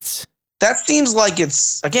 do it. That seems like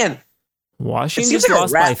it's again. Washington just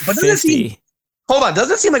lost by 50. Hold on,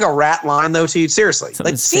 doesn't it seem like a rat line though to you? Seriously,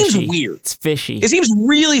 it seems weird. It's fishy. It seems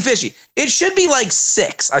really fishy. It should be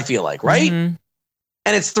 6, I feel like, right? Mm-hmm.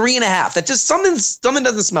 And it's 3.5. That just something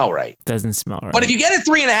doesn't smell right. Doesn't smell right. But if you get it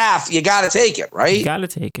 3.5, you got to take it, right? You got to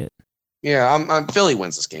take it. Yeah, I'm Philly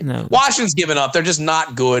wins this game. No. Washington's given up. They're just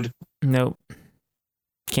not good. Nope.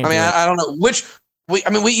 I don't know which.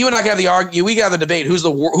 You and I can have the argue. We got the debate. Who was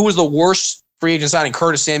the worst free agent signing?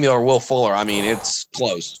 Curtis Samuel or Will Fuller? It's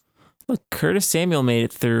close. Look, Curtis Samuel made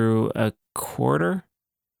it through a quarter.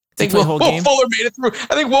 I think Will Fuller made it through.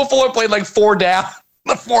 I think Will Fuller played 4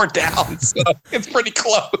 downs. So it's pretty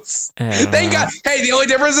close. Thank God. Hey, the only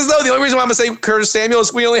difference is though, the only reason why I'm gonna say Curtis Samuel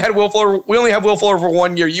is we only have Will Fuller for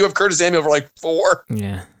 1 year. You have Curtis Samuel for 4.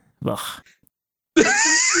 Yeah. Ugh.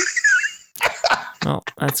 Well,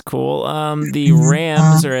 that's cool. The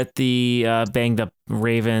Rams are at the banged up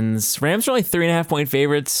Ravens. Rams are only 3.5 point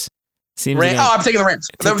favorites. I'm taking the Rams.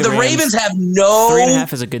 The Ravens have no.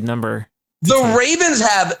 3.5 is a good number. The Ravens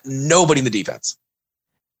have nobody in the defense.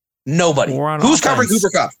 Nobody. Who's covering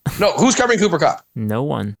Cooper Kupp? No, who's covering Cooper Kupp? No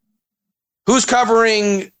one. Who's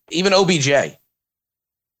covering even OBJ?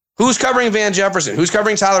 Who's covering Van Jefferson? Who's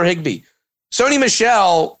covering Tyler Higbee? Sony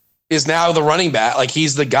Michel is now the running back. Like,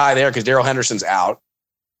 he's the guy there because Darrell Henderson's out.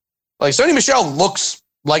 Like, Sony Michel looks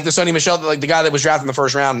like the Sony Michel, like the guy that was drafted in the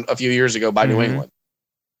first round a few years ago by New England.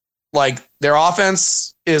 Like, their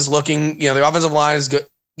offense is looking, their offensive line is good.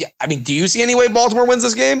 Yeah, I mean, do you see any way Baltimore wins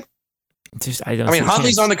this game? I mean,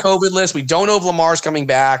 Huntley's on the COVID list. We don't know if Lamar's coming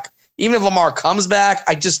back. Even if Lamar comes back,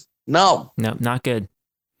 no. No, not good.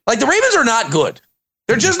 Like, the Ravens are not good.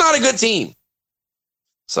 They're just not a good team.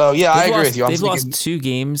 So, yeah, I agree with you. They've lost 2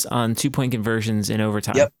 games on 2-point conversions in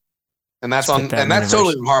overtime. Yep. And that's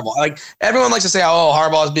totally Harbaugh. Like, everyone likes to say,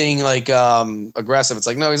 Harbaugh is being like aggressive. It's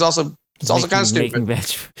like, no, he's also kind of stupid.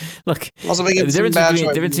 Look, also making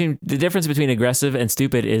the difference between aggressive and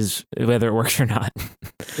stupid is whether it works or not.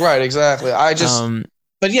 Right, exactly.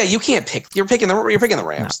 But yeah, you can't pick. You're picking the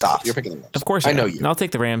Rams. No, Stop. You're picking the Rams. Of course, I know you. And I'll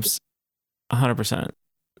take the Rams, 100%.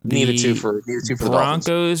 Needed two for the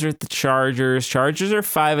Broncos or the Chargers. Chargers are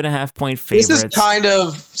 5.5-point favorites.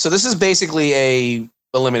 This is basically a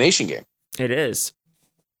elimination game. It is.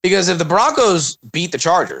 Because if the Broncos beat the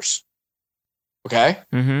Chargers, okay?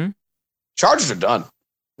 Mm-hmm. Chargers are done.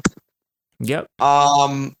 Yep.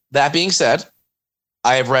 That being said,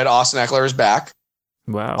 I have read Austin Eckler is back.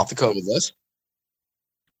 Wow. Off the COVID list.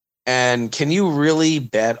 And can you really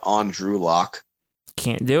bet on Drew Lock?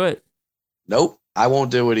 Can't do it. Nope. I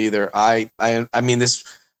won't do it either. I mean, this,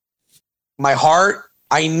 my heart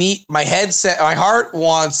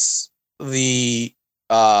wants the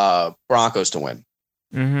Broncos to win.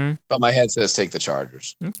 Mm-hmm. But my head says take the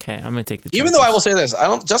Chargers. Okay, I'm gonna take the Chargers. Even though I will say this,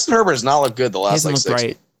 Justin Herbert has not looked good the last 6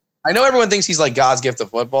 right. I know everyone thinks he's like God's gift of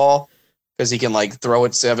football because he can like throw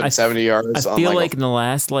it 70 yards. I feel like in the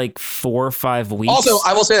last 4 or 5 weeks. Also,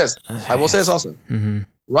 I will say this. Also. Mm-hmm.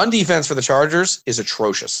 Run defense for the Chargers is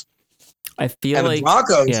atrocious. I feel the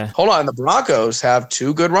Broncos. Hold on, the Broncos have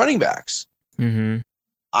 2 good running backs. Mm-hmm.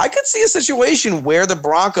 I could see a situation where the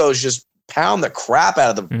Broncos just pound the crap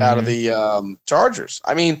out of the Chargers.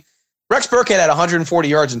 I mean, Rex Burkhead had 140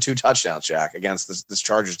 yards and 2 touchdowns, Jack, against this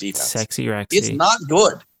Chargers defense. Sexy Rexy. It's not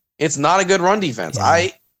good. It's not a good run defense. Yeah.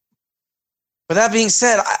 But that being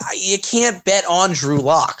said, you can't bet on Drew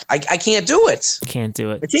Lock. I can't do it. Can't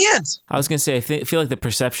do it. I can't. I was gonna say I feel like the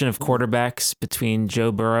perception of quarterbacks between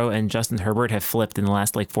Joe Burrow and Justin Herbert have flipped in the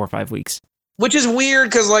last 4 or 5 weeks. Which is weird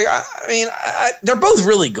because they're both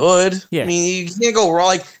really good. Yeah. I mean, you can't go wrong.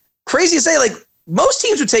 Like, crazy to say, most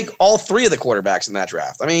teams would take all 3 of the quarterbacks in that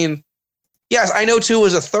draft. I mean, yes, I know 2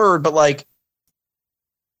 was a third, but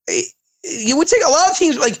you would take a lot of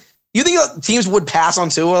teams. You think teams would pass on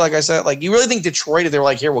Tua? Like I said, you really think Detroit, if they were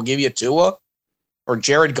like, here, we'll give you a Tua or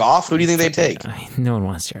Jared Goff? Who do you think they'd take? I mean, no one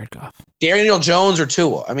wants Jared Goff. Daniel Jones or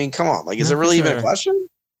Tua? I mean, come on. Is it really even a question?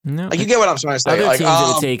 No. You get what I'm trying to say. Other teams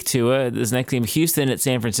that would take Tua. This next game, Houston at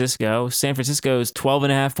San Francisco. San Francisco's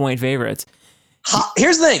 12.5-point favorites.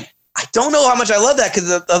 Here's the thing. I don't know how much I love that because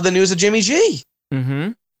of the news of Jimmy G.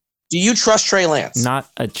 Mm-hmm. Do you trust Trey Lance? Not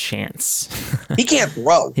a chance. He can't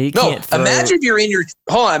throw. Can't throw. Imagine if you're in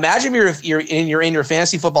your in your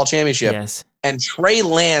fantasy football championship. Yes. And Trey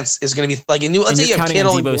Lance is going to be let's say you have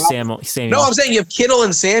Kittle and Samuel. No, I'm saying you have Kittle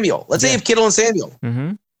and Samuel. Let's say you have Kittle and Samuel.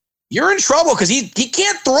 Mm-hmm. You're in trouble because he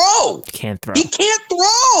can't throw. He can't throw. He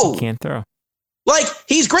can't throw.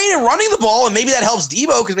 He's great at running the ball, and maybe that helps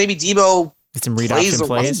Debo because maybe Debo get some read option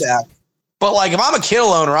plays. Back. But if I'm a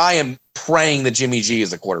Kittle owner, I am praying that Jimmy G is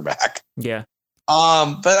the quarterback. Yeah.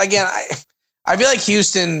 But again, I feel like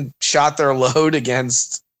Houston shot their load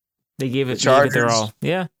against. They gave it their all.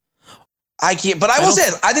 Yeah. I can't, but I will say,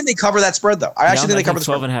 I think they cover that spread though. I actually think they cover the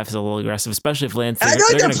 12.5 is a little aggressive, especially if Lance. And I feel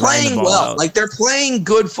like they're playing well. They're playing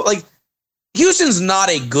good. Houston's not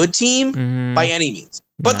a good team by any means,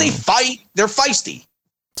 but they fight. They're feisty.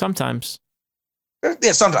 Sometimes.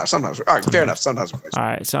 Yeah, sometimes. All right, fair enough. Sometimes. All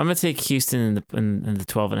right, so I'm gonna take Houston in the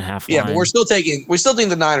 12.5. Yeah, but we're still thinking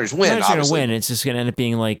the Niners win. Niners are gonna win. It's just gonna end up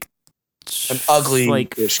being an ugly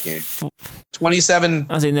ish game. 27.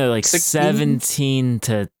 I was saying 16?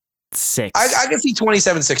 17-6. I can see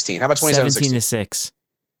 27-16. How about 17-6?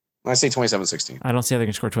 I say 27-16. I don't see how they're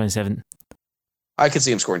gonna score 27. I could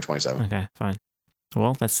see him scoring 27. Okay, fine.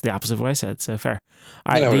 Well, that's the opposite of what I said, so fair.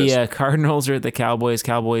 All right, the Cardinals are at the Cowboys.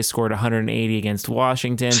 Cowboys scored 180 against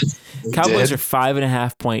Washington. Cowboys are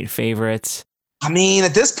 5.5-point favorites. I mean,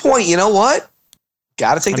 at this point, you know what?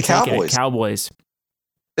 Got to take the Cowboys. Cowboys.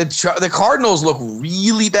 The Cardinals look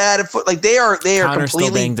really bad at foot. They are completely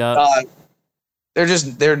still banged up. They're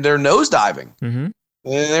nosediving. Mm-hmm.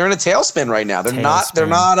 They're in a tailspin right now. They're not.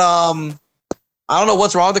 I don't know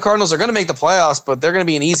what's wrong with the Cardinals. They're going to make the playoffs, but they're going to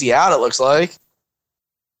be an easy out. It looks like.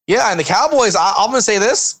 Yeah, and the Cowboys, I'm going to say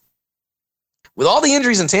this. With all the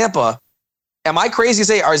injuries in Tampa, am I crazy to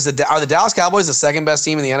say are the Dallas Cowboys the second best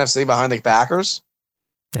team in the NFC behind the Packers?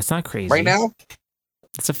 That's not crazy right now.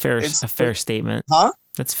 That's a fair statement. Huh?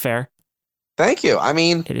 That's fair. Thank you. I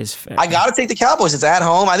mean, it is fair. I got to take the Cowboys. It's at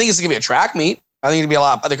home. I think it's gonna be a track meet. I think there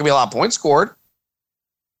could be a lot of points scored.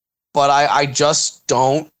 But I just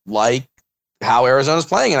don't like how Arizona's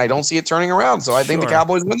playing, and I don't see it turning around. So I think the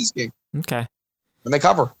Cowboys win this game. Okay. And they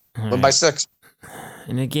cover. Win by 6.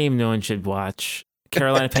 In a game no one should watch.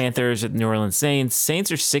 Carolina Panthers at New Orleans Saints.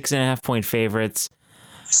 Saints are 6.5-point favorites.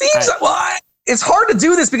 It's hard to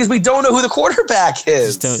do this because we don't know who the quarterback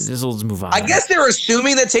is. Just move on. I guess they're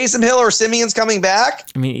assuming that Taysom Hill or Simeon's coming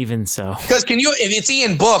back. I mean, even so. Because if it's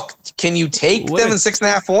Ian Book, can you take them in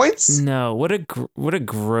 6.5 points? No. What a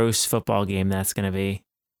gross football game that's going to be.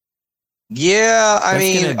 Yeah, I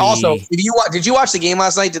mean, also, did you watch the game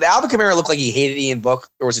last night? Did Alvin Kamara look like he hated Ian Book,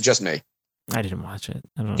 or was it just me? I didn't watch it.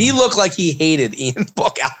 I don't know. He looked like he hated Ian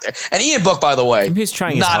Book out there. And Ian Book, by the way, he was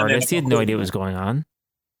trying his hardest. He had no idea what was going on.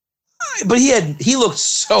 But he looked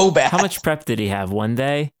so bad. How much prep did he have? 1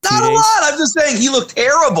 day? Not a lot. I'm just saying he looked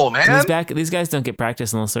terrible, man. These guys don't get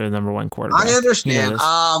practice unless they're the number 1 quarterback. I understand.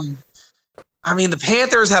 I mean, the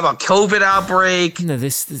Panthers have a COVID outbreak. No,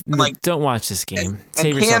 don't watch this game.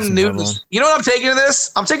 Save yourself some trouble. You know what I'm taking to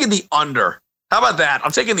this? I'm taking the under. How about that?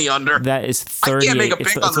 I'm taking the under. That is 38.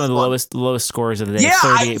 It's one of the lowest scores of the day.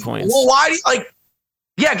 Yeah, 38 points. Well, why do you,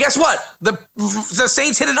 yeah, guess what? The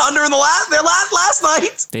Saints hit an under in their last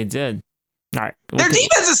night. They did. All right. Their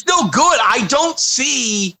defense is still good. I don't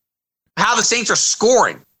see how the Saints are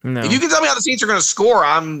scoring. No. If you can tell me how the Saints are going to score,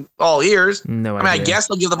 I'm all ears. No idea. I guess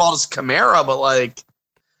they'll give the ball to Kamara, but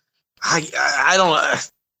I don't know.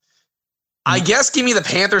 I guess give me the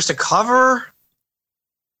Panthers to cover.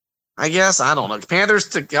 I guess I don't know. Panthers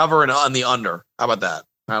to cover and on the under. How about that?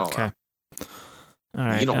 I don't know. All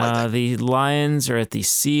right. You don't like that. The Lions are at the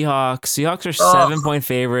Seahawks. Seahawks are 7-point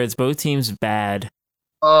favorites. Both teams bad.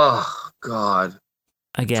 Oh God.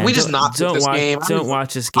 Again, can we just not take this game? Don't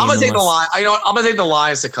watch this game. I'm gonna take the Lions. I'm gonna take the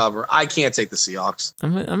Lions to cover. I can't take the Seahawks.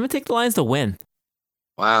 I'm gonna take the Lions to win.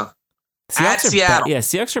 Wow. Seahawks at Seattle.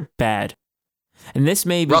 Seahawks are bad. And this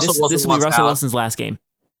may be this will be Russell Wilson's last game.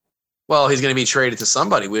 Well, he's going to be traded to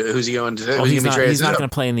somebody. Who's he going to? He's not going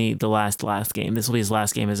to play in the last game. This will be his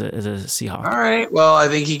last game as a Seahawk. All right. Well, I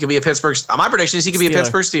think he could be a Pittsburgh. My prediction is he could be a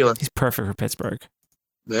Pittsburgh Steeler. He's perfect for Pittsburgh.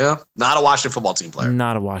 Yeah, not a Washington football team player.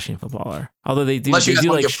 Not a Washington footballer. Although they do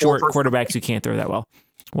like short quarterbacks who can't throw that well.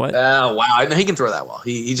 What? Oh wow! He can throw that well.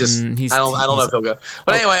 He just. I don't know if he'll go.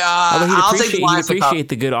 But anyway, I'll take the Lions. He'd appreciate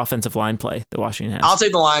the good offensive line play that Washington has. I'll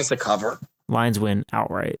take the Lions to cover. Lions win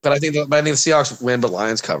outright. But I think the Seahawks win, but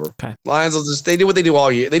Lions cover. Okay. Lions will they do what they do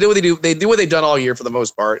all year. They do what they've done all year for the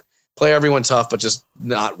most part. Play everyone tough, but just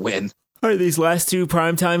not win. All right, these last 2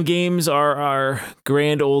 primetime games are our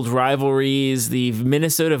grand old rivalries. The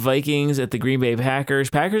Minnesota Vikings at the Green Bay Packers.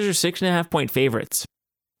 Packers are 6.5-point favorites.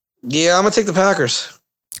 Yeah, I'm gonna take the Packers.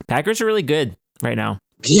 Packers are really good right now.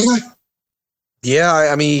 Yeah.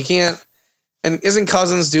 I mean, you can't. And isn't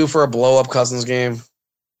Cousins due for a blow-up Cousins game?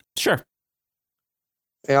 Sure.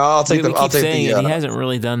 Yeah, I'll take the. He hasn't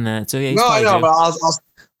really done that. So yeah. No, I know,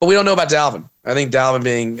 but we don't know about Dalvin. I think Dalvin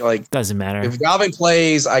being doesn't matter. If Dalvin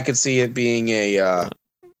plays, I could see it being a.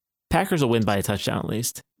 Packers will win by a touchdown at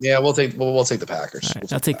least. Yeah, we'll take the Packers.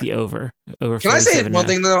 Right, I'll take the over. Can I say one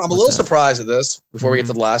thing though? I'm a little surprised at this before we get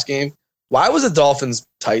to the last game. Why was the Dolphins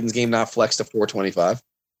Titans game not flexed to 425?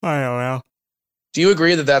 I don't know. Do you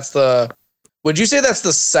agree that that's would you say that's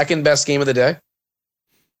the second best game of the day?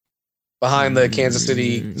 Behind the Kansas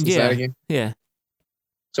City Cincinnati game? Yeah.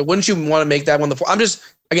 So wouldn't you want to make that one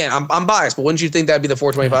I'm biased, but wouldn't you think that'd be the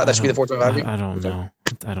 425? That should be the 425 game? I don't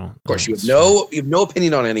know. Of course, you have no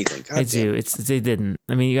opinion on anything. I do. They didn't.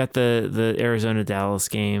 I mean, you got the Arizona Dallas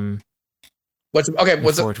game. What's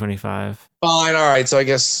 425? Fine. All right. So I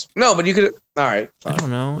guess no, but you could. All right. Fine. I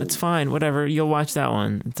don't know. It's fine. Whatever. You'll watch that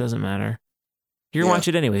one. It doesn't matter. You're gonna watch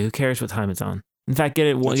it anyway. Who cares what time it's on? In fact, get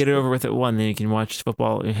it over with at 1. Then you can watch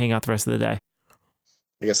football and hang out the rest of the day.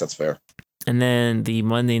 I guess that's fair. And then the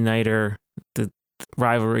Monday nighter, the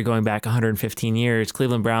rivalry going back 115 years.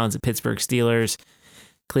 Cleveland Browns at Pittsburgh Steelers.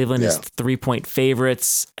 Cleveland is 3-point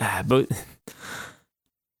favorites. Both.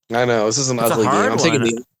 I know this is an ugly game. I'm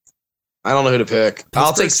taking I don't know who to pick.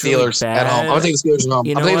 I'll take Steelers at home. I'm taking the Steelers at home.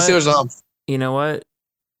 I'm taking the Steelers at home. You know what?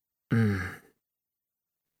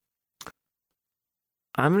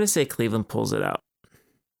 I'm going to say Cleveland pulls it out.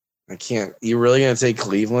 I can't. You really going to take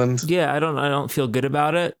Cleveland? Yeah, I don't feel good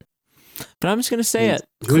about it. But I'm just going to say it.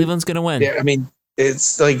 Cleveland's going to win. Yeah, I mean,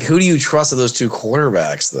 it's like, who do you trust of those 2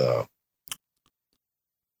 quarterbacks, though?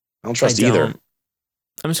 I don't trust either.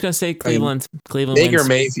 I'm just gonna say Cleveland. Cleveland. Baker wins.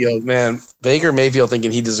 Mayfield, man. Baker Mayfield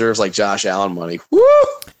thinking he deserves like Josh Allen money. Woo!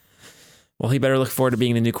 Well, he better look forward to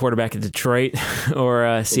being the new quarterback in Detroit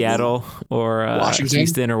or Seattle or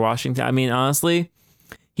Houston or Washington. I mean, honestly,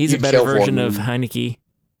 he's a better version of Heineke.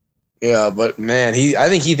 Yeah, but man, I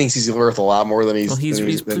think he thinks he's worth a lot more than he's. Well, he's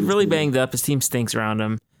really banged up. His team stinks around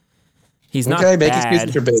him. He's not okay. Make bad.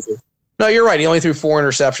 excuses for Baker. No, you're right. He only threw 4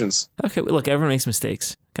 interceptions. Okay, look, everyone makes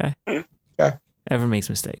mistakes. Okay. Okay. Everyone makes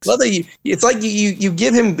mistakes. Well, it's like you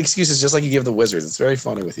give him excuses just like you give the Wizards. It's very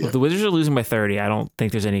funny with you. Well, the Wizards are losing by 30. I don't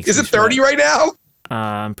think there's any excuse. Is it 30 right now?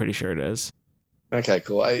 I'm pretty sure it is. Okay,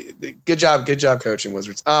 cool. Good job coaching,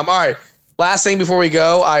 Wizards. All right. Last thing before we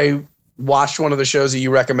go, I watched one of the shows that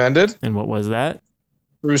you recommended. And what was that?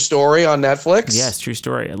 True Story on Netflix. Yes, True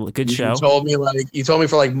Story. A good show. You told me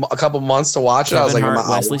for like a couple months to watch it. I was like,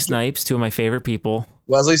 Wesley Snipes, two of my favorite people.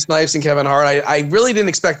 Wesley Snipes and Kevin Hart. I really didn't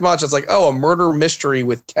expect much. It's like, a murder mystery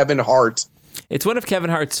with Kevin Hart. It's one of Kevin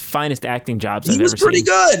Hart's finest acting jobs I've ever seen. He was pretty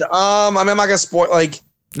good. I'm not gonna spoil.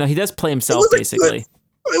 No, he does play himself basically.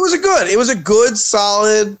 It was a good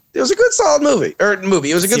solid movie.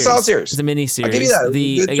 It was a good solid series. It's a mini series. I'll give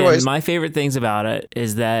you that. My favorite things about it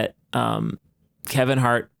is that Kevin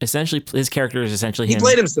Hart essentially his character is essentially him. He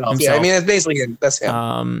played himself. Yeah, I mean it's basically him. That's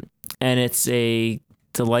him. And it's a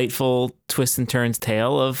delightful twist and turns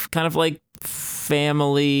tale of kind of like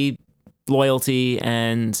family loyalty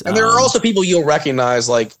and there are also people you'll recognize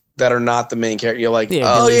like that are not the main character. You're like,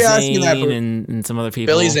 Billy I've seen that and some other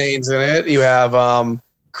people. Billy Zane's in it. You have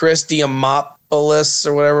Chris Diamopoulos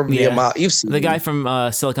or whatever. Yeah. You've seen the guy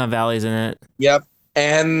from Silicon Valley's in it. Yep.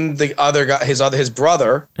 And the other guy, his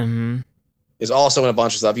brother, is also in a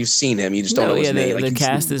bunch of stuff. You've seen him. You just don't know his name. The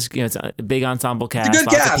cast is it's a big ensemble cast. It's a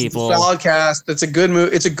good cast. Of people. Solid cast. It's a good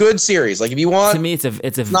movie. It's a good series. Like if you want, to me,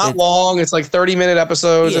 it's not long. It's like 30-minute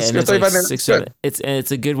episodes. Yeah, it's 35 minutes.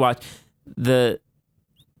 It's a good watch.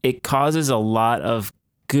 It causes a lot of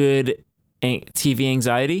good TV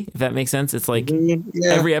anxiety, if that makes sense. It's like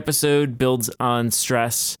every episode builds on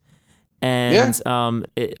stress, and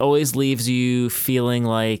it always leaves you feeling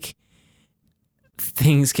like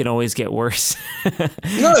things can always get worse. No,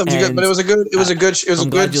 it was good, but it was a good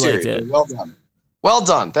series. It. Well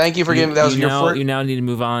done. Thank you for giving that. You now need to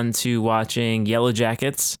move on to watching Yellow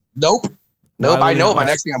Jackets. Nope. I know my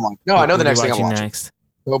next thing I'm on. No, I know the next thing I'm watching. Next.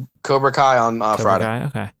 Cobra Kai on Friday. Kai?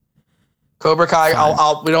 Okay. Cobra Kai.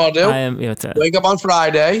 We know what I'll do. What's that? Wake up on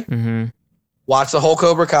Friday. Watch the whole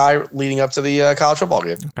Cobra Kai leading up to the college football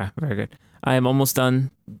game. Okay, very good. I am almost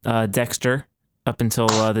done Dexter up until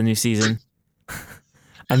the new season.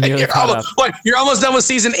 I'm nearly caught up. What? You're almost done with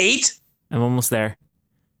season 8? I'm almost there.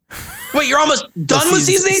 Wait, you're almost done with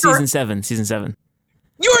season 8? Season 7.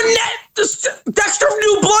 You're Dexter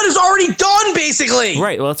New Blood is already done, basically.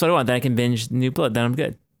 Right. Well, that's what I want. Then I can binge New Blood. Then I'm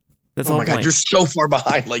good. That's the whole point. Oh my God, you're so far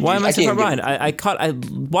behind. Like, why am I so far behind? I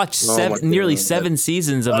watched nearly 7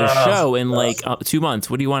 seasons of the show in 2 months.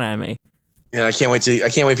 What do you want out of me? Yeah, I can't wait for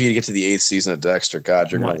you to get to the 8th season of Dexter. God,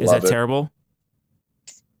 you're gonna love it. Is that terrible?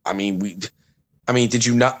 I mean, did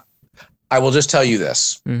you not? I will just tell you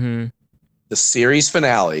this: the series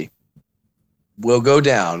finale will go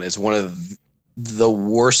down as one of the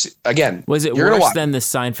worst. Again, was it worse than the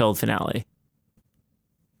Seinfeld finale?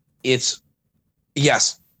 It's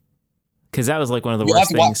yes, because that was like one of the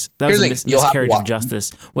worst things. That was a miscarriage of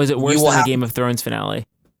justice. Was it worse than the Game of Thrones finale?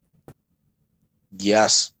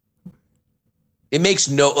 Yes. It makes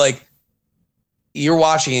you're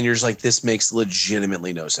watching and you're just like, this makes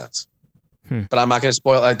legitimately no sense. But I'm not going to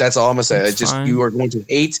spoil it. That's all I'm going to say. It's just, you are going to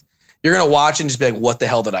hate. You're going to watch and just be like, what the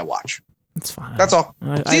hell did I watch? That's fine. That's all.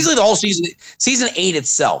 It's easily the whole season. Season 8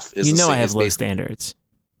 itself is. I have low standards.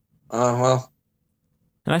 Well.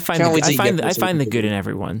 And I find the good in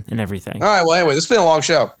everyone and everything. All right. Well, anyway, this has been a long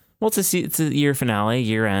show. Well, it's a year finale,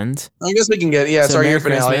 year end. I guess we can get it's our year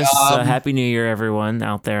finale. Happy New Year, everyone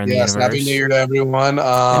out there in the universe. Happy New Year to everyone.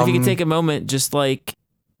 And if you can take a moment, just like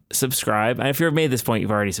subscribe. And if you've made this point,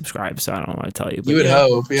 you've already subscribed, so I don't want to tell you. But you would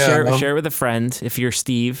hope. Yeah. Share it with a friend. If you're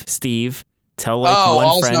Steve, tell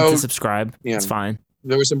one friend to subscribe. Yeah. It's fine.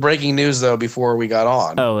 There was some breaking news though before we got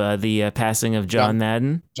on. Oh, the passing of John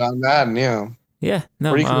Madden. John Madden, yeah. Yeah.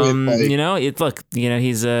 No.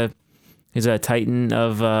 He's a titan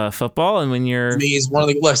of football, and when he's one of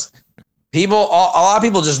the people. A lot of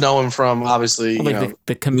people just know him from obviously the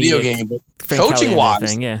video game, but coaching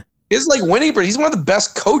wise, he's like winning. He's one of the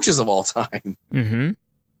best coaches of all time.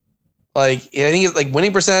 Like I think it's like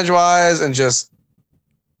winning percentage wise, and just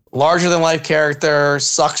larger than life character.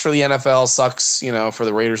 Sucks for the NFL. Sucks for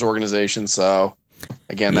the Raiders organization. So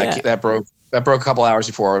again, that broke a couple hours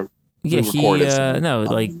before. Yeah,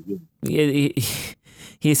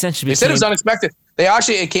 he essentially they said it was unexpected.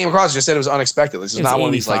 It came across. Just said it was unexpected. This is not one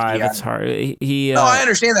of these like. It's hard. He no, I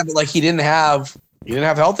understand that, but like he didn't have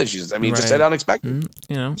health issues. I mean, he just said unexpected.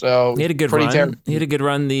 So he had a good run. He had a good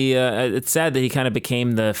run. It's sad that he kind of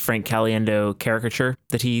became the Frank Caliendo caricature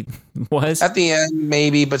that he was at the end,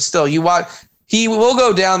 maybe, but still, you watch. He will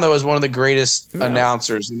go down though as one of the greatest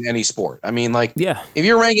announcers in any sport. I mean, like, if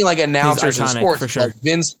you're ranking like announcers in sports, for sure. Like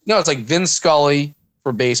it's like Vince Scully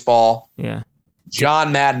for baseball. Yeah.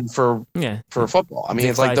 John Madden for football. I mean,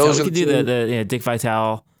 Dick it's like Vitale. Those. We could do the Dick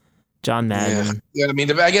Vitale, John Madden. Yeah, I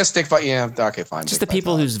mean, I guess Dick Vitale. Yeah, okay, fine. Just Dick the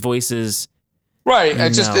people Vitale. Whose voices. Right.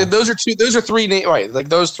 It's just those are three. Right. Like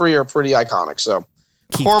those three are pretty iconic. So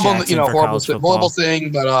Keith horrible, Jackson horrible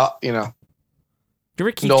thing, but You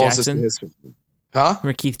remember Keith Jackson? Huh?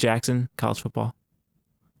 Remember Keith Jackson, college football?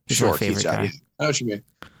 He's sure, my favorite guy. I know what you mean.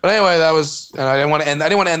 But anyway, that was. And I didn't want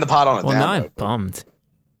to end the pod on it. Well, now I'm bummed.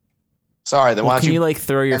 Sorry. Then why don't you like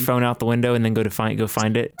throw your phone out the window and then go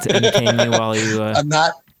find it to entertain me while you? I'm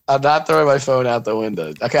not throwing my phone out the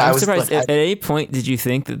window. Okay, I'm surprised. At any point, did you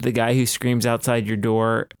think that the guy who screams outside your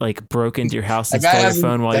door like broke into your house and stole your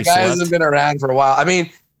phone while you slept? That guy hasn't been around for a while. I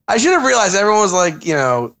mean, I should have realized everyone was like,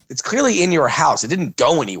 it's clearly in your house. It didn't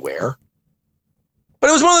go anywhere. But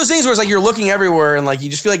it was one of those things where it's like you're looking everywhere and like you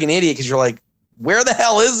just feel like an idiot because you're like, where the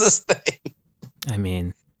hell is this thing? I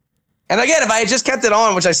mean, and again, if I had just kept it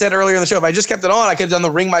on, which I said earlier in the show, if I just kept it on, I could have done the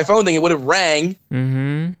ring my phone thing. It would have rang,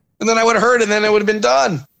 and then I would have heard, it, and then it would have been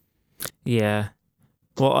done. Yeah.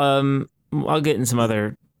 Well, I'll get in some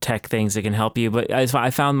other tech things that can help you. But I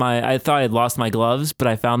thought I had lost my gloves, but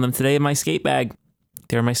I found them today in my skate bag.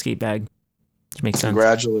 They're in my skate bag. Which makes sense.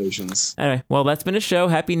 Congratulations. Anyway, well, that's been a show.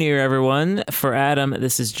 Happy New Year, everyone. For Adam,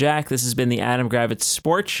 this is Jack. This has been the Adam Gravitz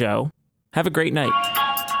Sports Show. Have a great night.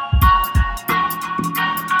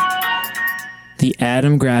 The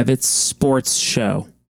Adam Gravitz Sports Show.